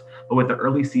crops, but with the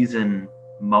early season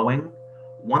mowing,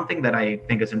 one thing that I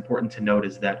think is important to note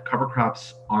is that cover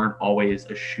crops aren't always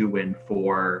a shoe-in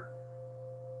for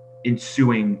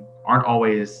aren't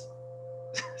always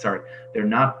sorry, they're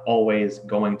not always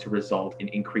going to result in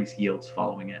increased yields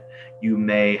following it. You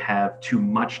may have too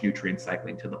much nutrient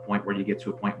cycling to the point where you get to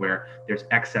a point where there's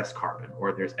excess carbon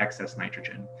or there's excess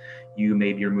nitrogen. You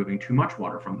may be removing too much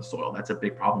water from the soil. That's a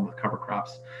big problem with cover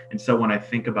crops. And so when I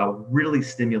think about really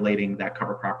stimulating that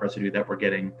cover crop residue that we're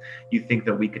getting, you think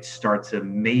that we could start to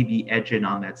maybe edge in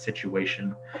on that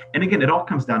situation. And again, it all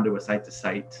comes down to a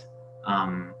site-to-site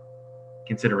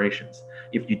considerations.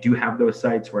 If you do have those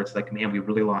sites where it's like, man, we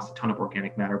really lost a ton of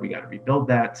organic matter, we got to rebuild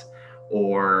that,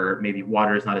 or maybe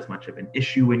water is not as much of an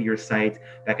issue in your site,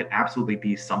 that could absolutely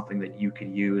be something that you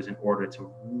could use in order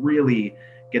to really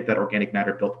get that organic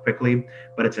matter built quickly.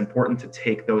 But it's important to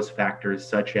take those factors,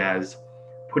 such as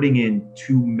putting in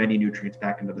too many nutrients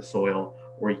back into the soil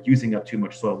or using up too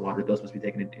much soil water. Those must be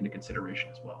taken into consideration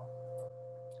as well.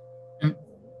 And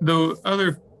the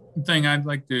other thing I'd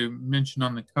like to mention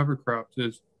on the cover crops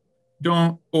is,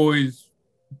 don't always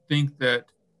think that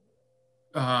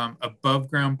above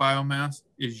ground biomass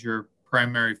is your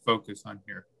primary focus on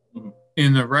here. Mm-hmm.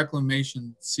 In the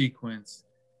reclamation sequence,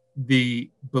 the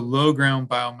below ground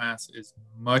biomass is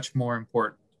much more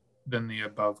important than the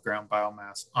above ground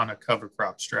biomass on a cover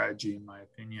crop strategy, in my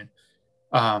opinion.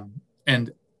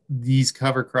 And these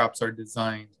cover crops are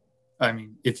designed, I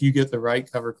mean, if you get the right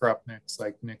cover crop mix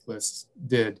like Nicholas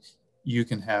did, you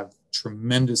can have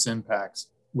tremendous impacts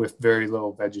with very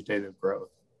little vegetative growth.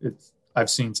 I've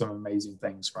seen some amazing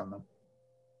things from them.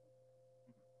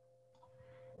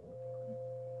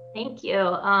 Thank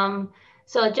you.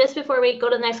 So just before we go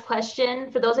to the next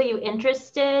question, for those of you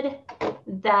interested,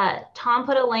 that Tom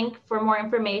put a link for more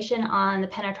information on the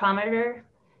penetrometer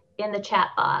in the chat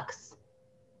box.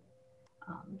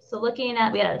 So looking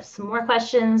at, we have some more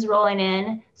questions rolling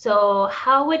in. So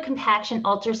how would compaction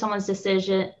alter someone's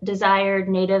desired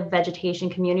native vegetation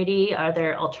community? Are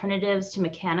there alternatives to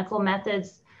mechanical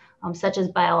methods, such as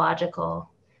biological?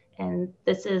 And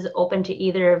this is open to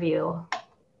either of you.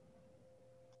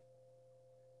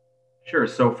 Sure.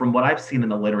 So from what I've seen in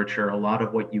the literature, a lot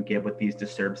of what you get with these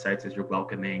disturbed sites is you're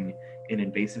welcoming an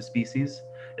invasive species.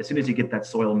 As soon as you get that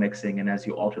soil mixing and as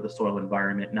you alter the soil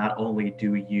environment, not only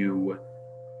do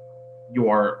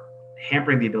you're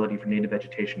hampering the ability for native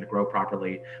vegetation to grow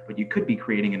properly, but you could be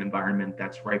creating an environment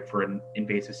that's ripe for an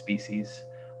invasive species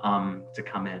to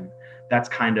come in. That's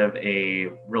kind of a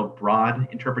real broad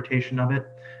interpretation of it.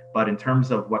 But in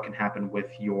terms of what can happen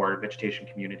with your vegetation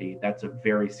community, that's a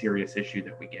very serious issue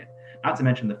that we get. Not to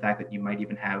mention the fact that you might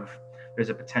even have, there's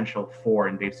a potential for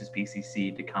invasive species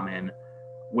seed to come in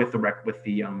with the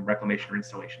reclamation or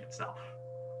installation itself.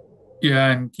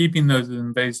 Yeah, and keeping those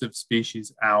invasive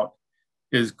species out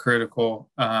is critical.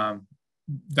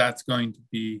 That's going to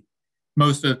be,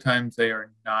 most of the times they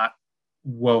are not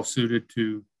well suited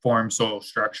to form soil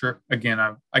structure. Again,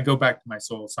 I go back to my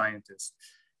soil scientist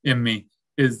in me,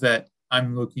 is that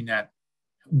I'm looking at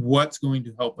what's going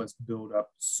to help us build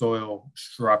up soil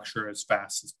structure as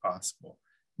fast as possible.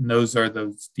 And those are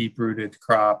those deep-rooted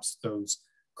crops, those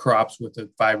crops with a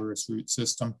fibrous root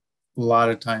system. A lot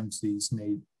of times these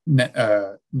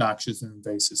noxious and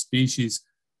invasive species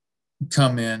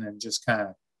come in and just kind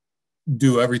of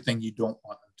do everything you don't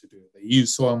want them to do. They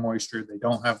use soil moisture, they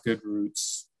don't have good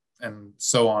roots, and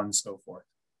so on and so forth.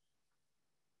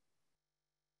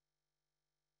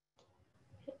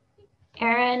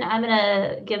 Aaron, I'm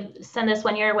gonna send this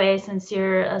one your way since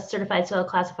you're a certified soil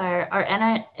classifier.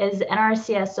 Is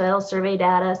NRCS soil survey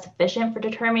data sufficient for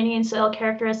determining soil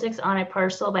characteristics on a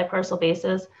parcel by parcel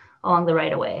basis along the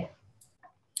right of way?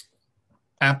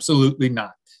 Absolutely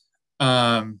not.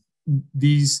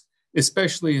 These,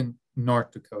 especially in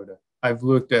North Dakota, I've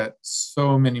looked at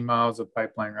so many miles of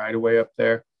pipeline right of way up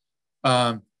there.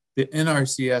 The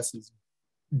NRCS's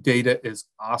data is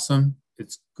awesome.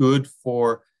 It's good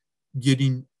for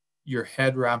getting your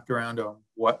head wrapped around on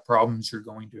what problems you're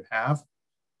going to have,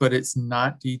 but it's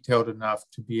not detailed enough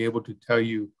to be able to tell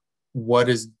you what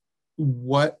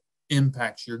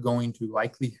impacts you're going to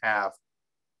likely have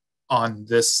on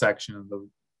this section of the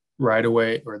right of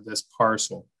way or this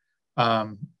parcel.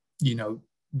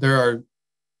 There are,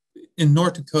 in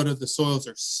North Dakota, the soils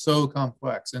are so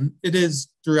complex, and it is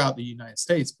throughout the United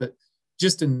States, but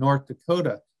just in North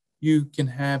Dakota, you can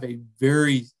have a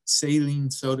very saline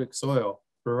sodic soil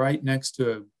right next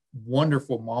to a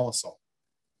wonderful mollisol.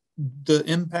 The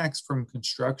impacts from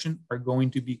construction are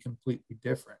going to be completely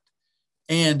different.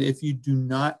 And if you do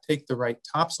not take the right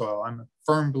topsoil, I'm a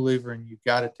firm believer in you've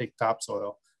got to take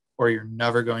topsoil or you're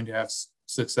never going to have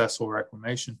successful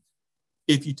reclamation.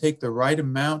 If you take the right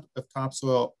amount of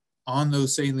topsoil on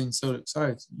those saline sodic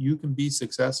sites, you can be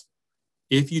successful.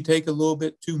 If you take a little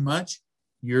bit too much,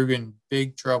 you're in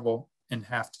big trouble and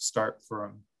have to start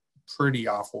from a pretty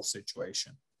awful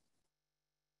situation.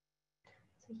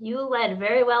 You led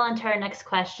very well into our next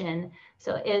question.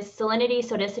 So is salinity,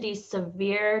 sodicity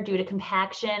severe due to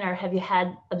compaction, or have you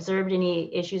had observed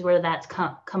any issues where that's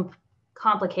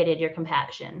complicated your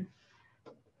compaction?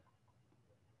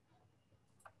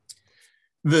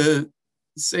 The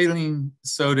saline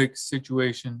sodic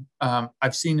situation,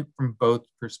 I've seen it from both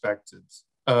perspectives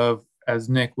of, as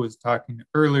Nick was talking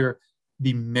earlier,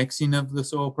 the mixing of the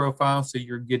soil profile. So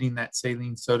you're getting that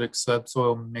saline sodic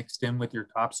subsoil mixed in with your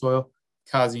topsoil,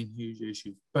 causing huge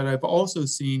issues. But I've also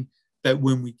seen that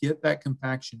when we get that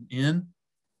compaction in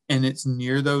and it's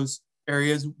near those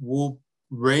areas, we'll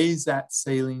raise that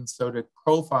saline sodic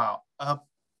profile up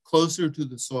closer to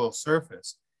the soil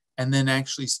surface and then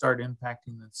actually start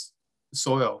impacting this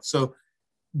soil. So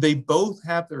they both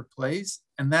have their place,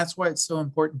 and that's why it's so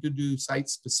important to do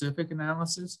site-specific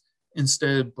analysis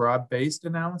instead of broad-based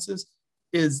analysis,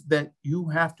 is that you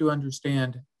have to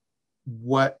understand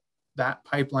what that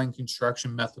pipeline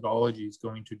construction methodology is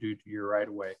going to do to your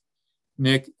right-of-way.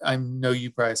 Nick, I know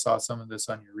you probably saw some of this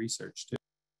on your research too.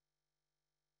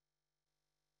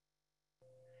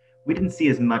 We didn't see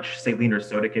as much saline or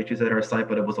sodic issues at our site,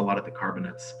 but it was a lot of the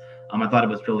carbonates. I thought it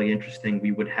was really interesting.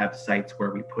 We would have sites where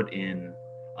we put in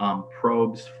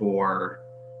probes for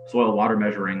soil water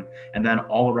measuring, and then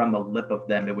all around the lip of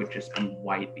them, it would just be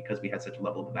white because we had such a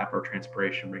level of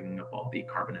evapotranspiration bringing up all the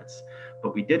carbonates.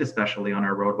 But we did, especially on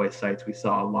our roadway sites, we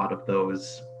saw a lot of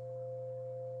those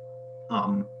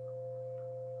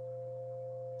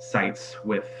sites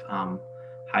with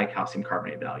high calcium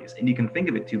carbonate values. And you can think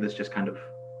of it too, this just kind of,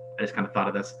 I just kind of thought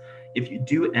of this. If you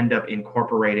do end up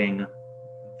incorporating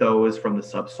those from the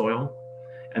subsoil,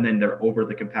 and then they're over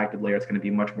the compacted layer, it's going to be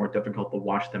much more difficult to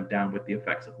wash them down with the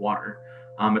effects of water.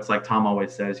 It's like Tom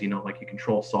always says, you know, like you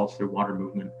control salts through water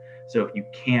movement. So if you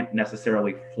can't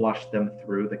necessarily flush them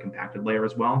through the compacted layer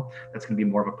as well, that's going to be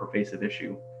more of a pervasive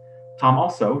issue. Tom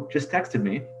also just texted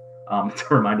me to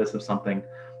remind us of something,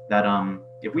 that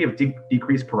if we have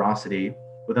decreased porosity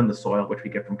within the soil, which we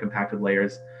get from compacted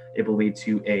layers, it will lead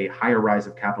to a higher rise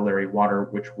of capillary water,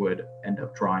 which would end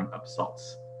up drawing up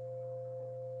salts.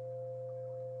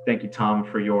 Thank you, Tom,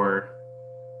 for your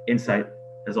insight,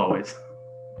 as always.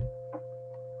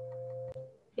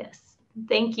 Yes,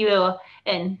 thank you.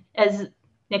 And as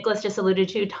Nicholas just alluded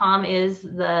to, Tom is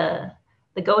the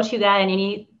go-to guy in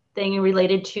anything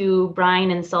related to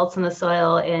brine and salts in the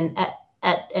soil, and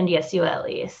at NDSU at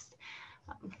least.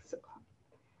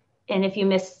 And if you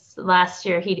missed last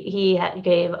year, he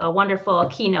gave a wonderful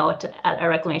keynote at our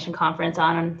reclamation conference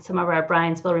on some of our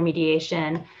brine spill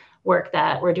remediation work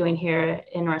that we're doing here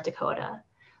in North Dakota.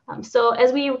 So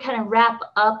as we kind of wrap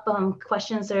up,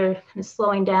 questions are kind of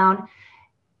slowing down.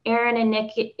 Aaron and Nick,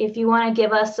 if you want to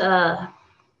give us a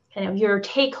kind of your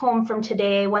take home from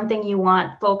today, one thing you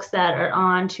want folks that are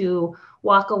on to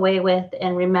walk away with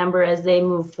and remember as they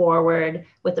move forward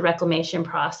with the reclamation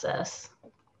process.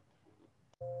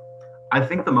 I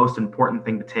think the most important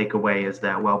thing to take away is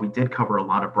that while we did cover a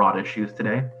lot of broad issues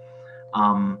today,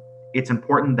 it's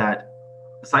important that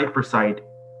site for site,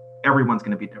 everyone's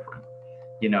going to be different.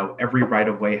 You know, every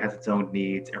right-of-way has its own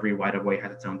needs, every right-of-way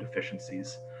has its own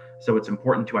deficiencies. So it's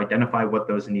important to identify what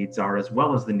those needs are, as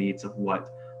well as the needs of what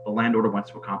the landowner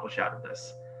wants to accomplish out of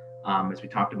this. As we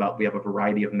talked about, we have a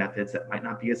variety of methods that might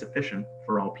not be as efficient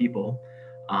for all people.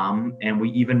 And we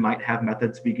even might have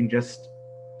methods we can just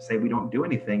say we don't do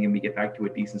anything and we get back to a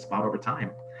decent spot over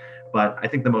time. But I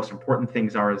think the most important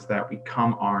things is that we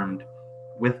come armed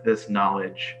with this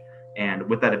knowledge and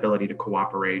with that ability to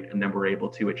cooperate, and then we're able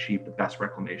to achieve the best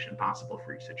reclamation possible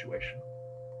for each situation.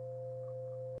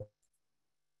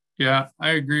 Yeah, I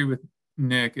agree with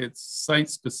Nick. It's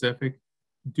site-specific.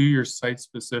 Do your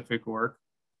site-specific work.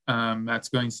 That's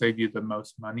going to save you the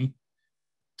most money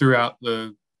throughout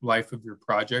the life of your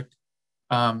project.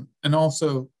 And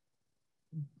also,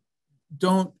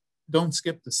 don't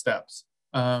skip the steps.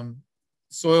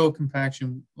 Soil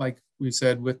compaction, like we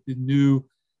said, with the new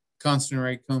constant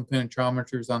rate cone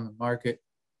penetrometers on the market,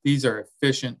 these are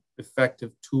efficient,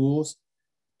 effective tools.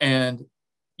 And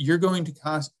you're going to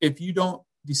cost, if you don't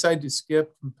decide to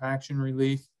skip compaction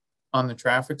relief on the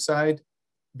traffic side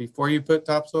before you put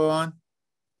topsoil on,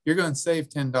 you're going to save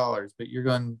 $10, but you're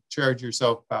going to charge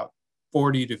yourself about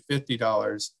 $40 to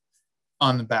 $50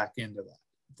 on the back end of that.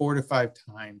 4 to 5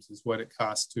 times is what it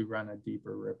costs to run a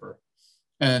deeper ripper.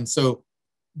 And so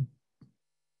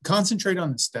concentrate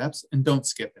on the steps and don't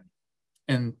skip it,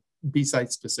 and be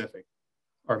site specific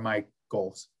are my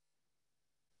goals.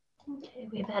 Okay,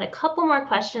 we've had a couple more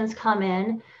questions come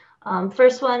in.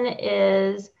 First one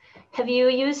is, Have you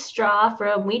used straw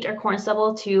from wheat or corn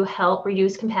stubble to help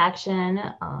reduce compaction?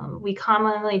 We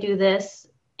commonly do this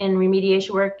in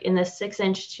remediation work in the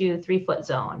 6-inch to 3-foot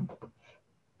zone.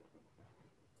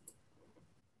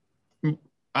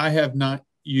 I have not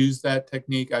used that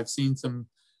technique. I've seen some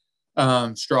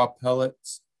straw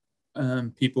pellets,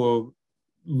 people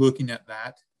looking at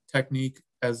that technique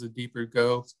as a deeper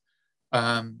go.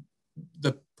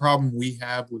 The problem we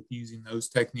have with using those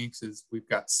techniques is we've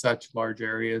got such large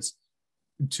areas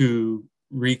to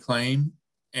reclaim,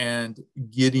 and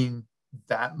getting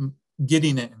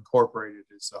it incorporated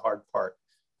is the hard part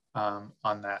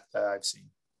on that I've seen.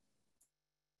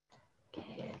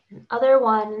 Okay. Other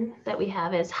one that we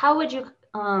have is, how would you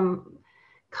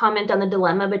comment on the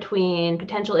dilemma between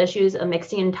potential issues of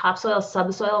mixing topsoil,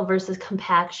 subsoil versus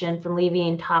compaction from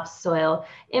leaving topsoil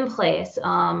in place?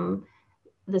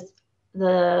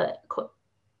 The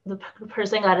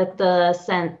person got the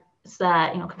sense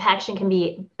that compaction can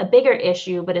be a bigger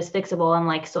issue, but is fixable,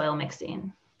 unlike soil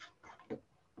mixing.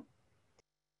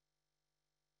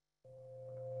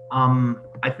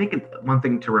 I think one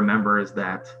thing to remember is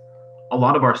that a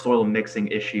lot of our soil mixing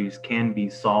issues can be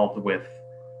solved with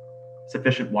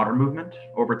sufficient water movement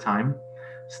over time.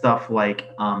 Stuff like,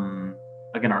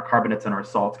 again, our carbonates and our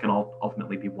salts can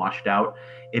ultimately be washed out.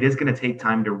 It is going to take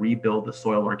time to rebuild the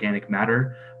soil organic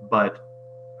matter, but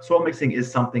soil mixing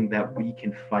is something that we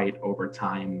can fight over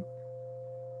time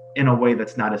in a way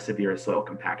that's not as severe as soil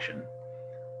compaction.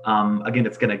 Again,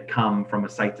 it's going to come from a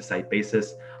site-to-site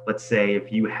basis. Let's say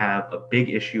if you have a big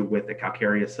issue with a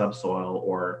calcareous subsoil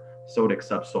or sodic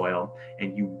subsoil,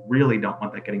 and you really don't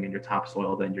want that getting in your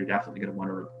topsoil, then you're definitely going to want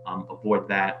to avoid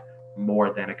that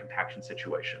more than a compaction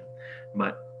situation.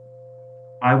 But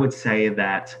I would say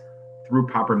that through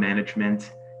proper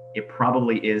management, it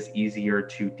probably is easier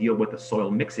to deal with a soil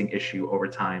mixing issue over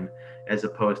time, as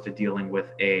opposed to dealing with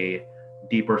a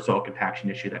deeper soil compaction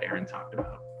issue that Aaron talked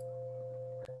about.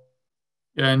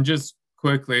 Yeah, and just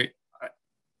quickly,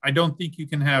 I don't think you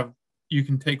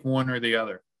can take one or the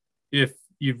other. If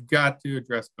you've got to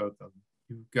address both of them,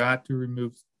 you've got to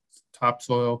remove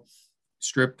topsoil,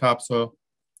 strip topsoil.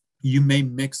 You may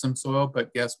mix some soil,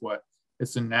 but guess what?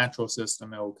 It's a natural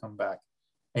system. It will come back.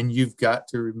 And you've got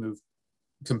to remove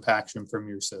compaction from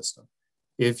your system.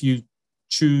 If you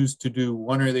choose to do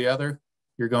one or the other,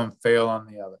 you're going to fail on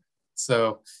the other.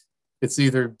 So it's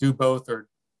either do both, or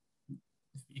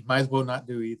you might as well not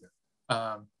do either.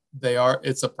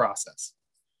 It's a process.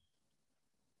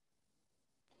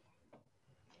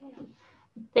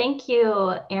 Thank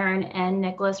you, Aaron and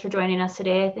Nicholas, for joining us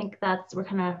today. I think we're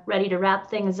kind of ready to wrap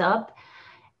things up.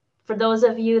 For those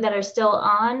of you that are still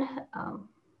on,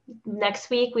 next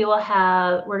week we're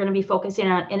going to be focusing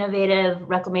on innovative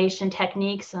reclamation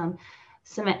techniques.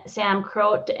 Sam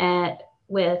Croat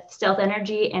with Stealth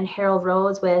Energy and Harold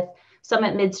Rhodes with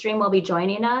Summit Midstream will be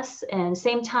joining us, and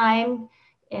same time,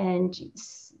 and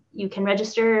you can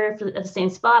register at the same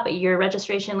spot, but your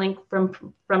registration link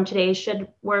from today should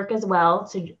work as well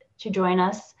to join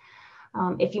us.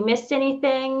 If you missed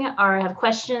anything or have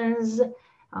questions,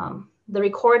 the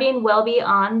recording will be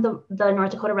on the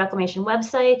North Dakota Reclamation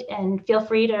website, and feel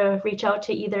free to reach out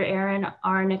to either Aaron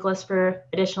or Nicholas for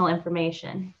additional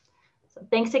information. So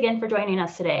thanks again for joining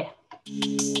us today.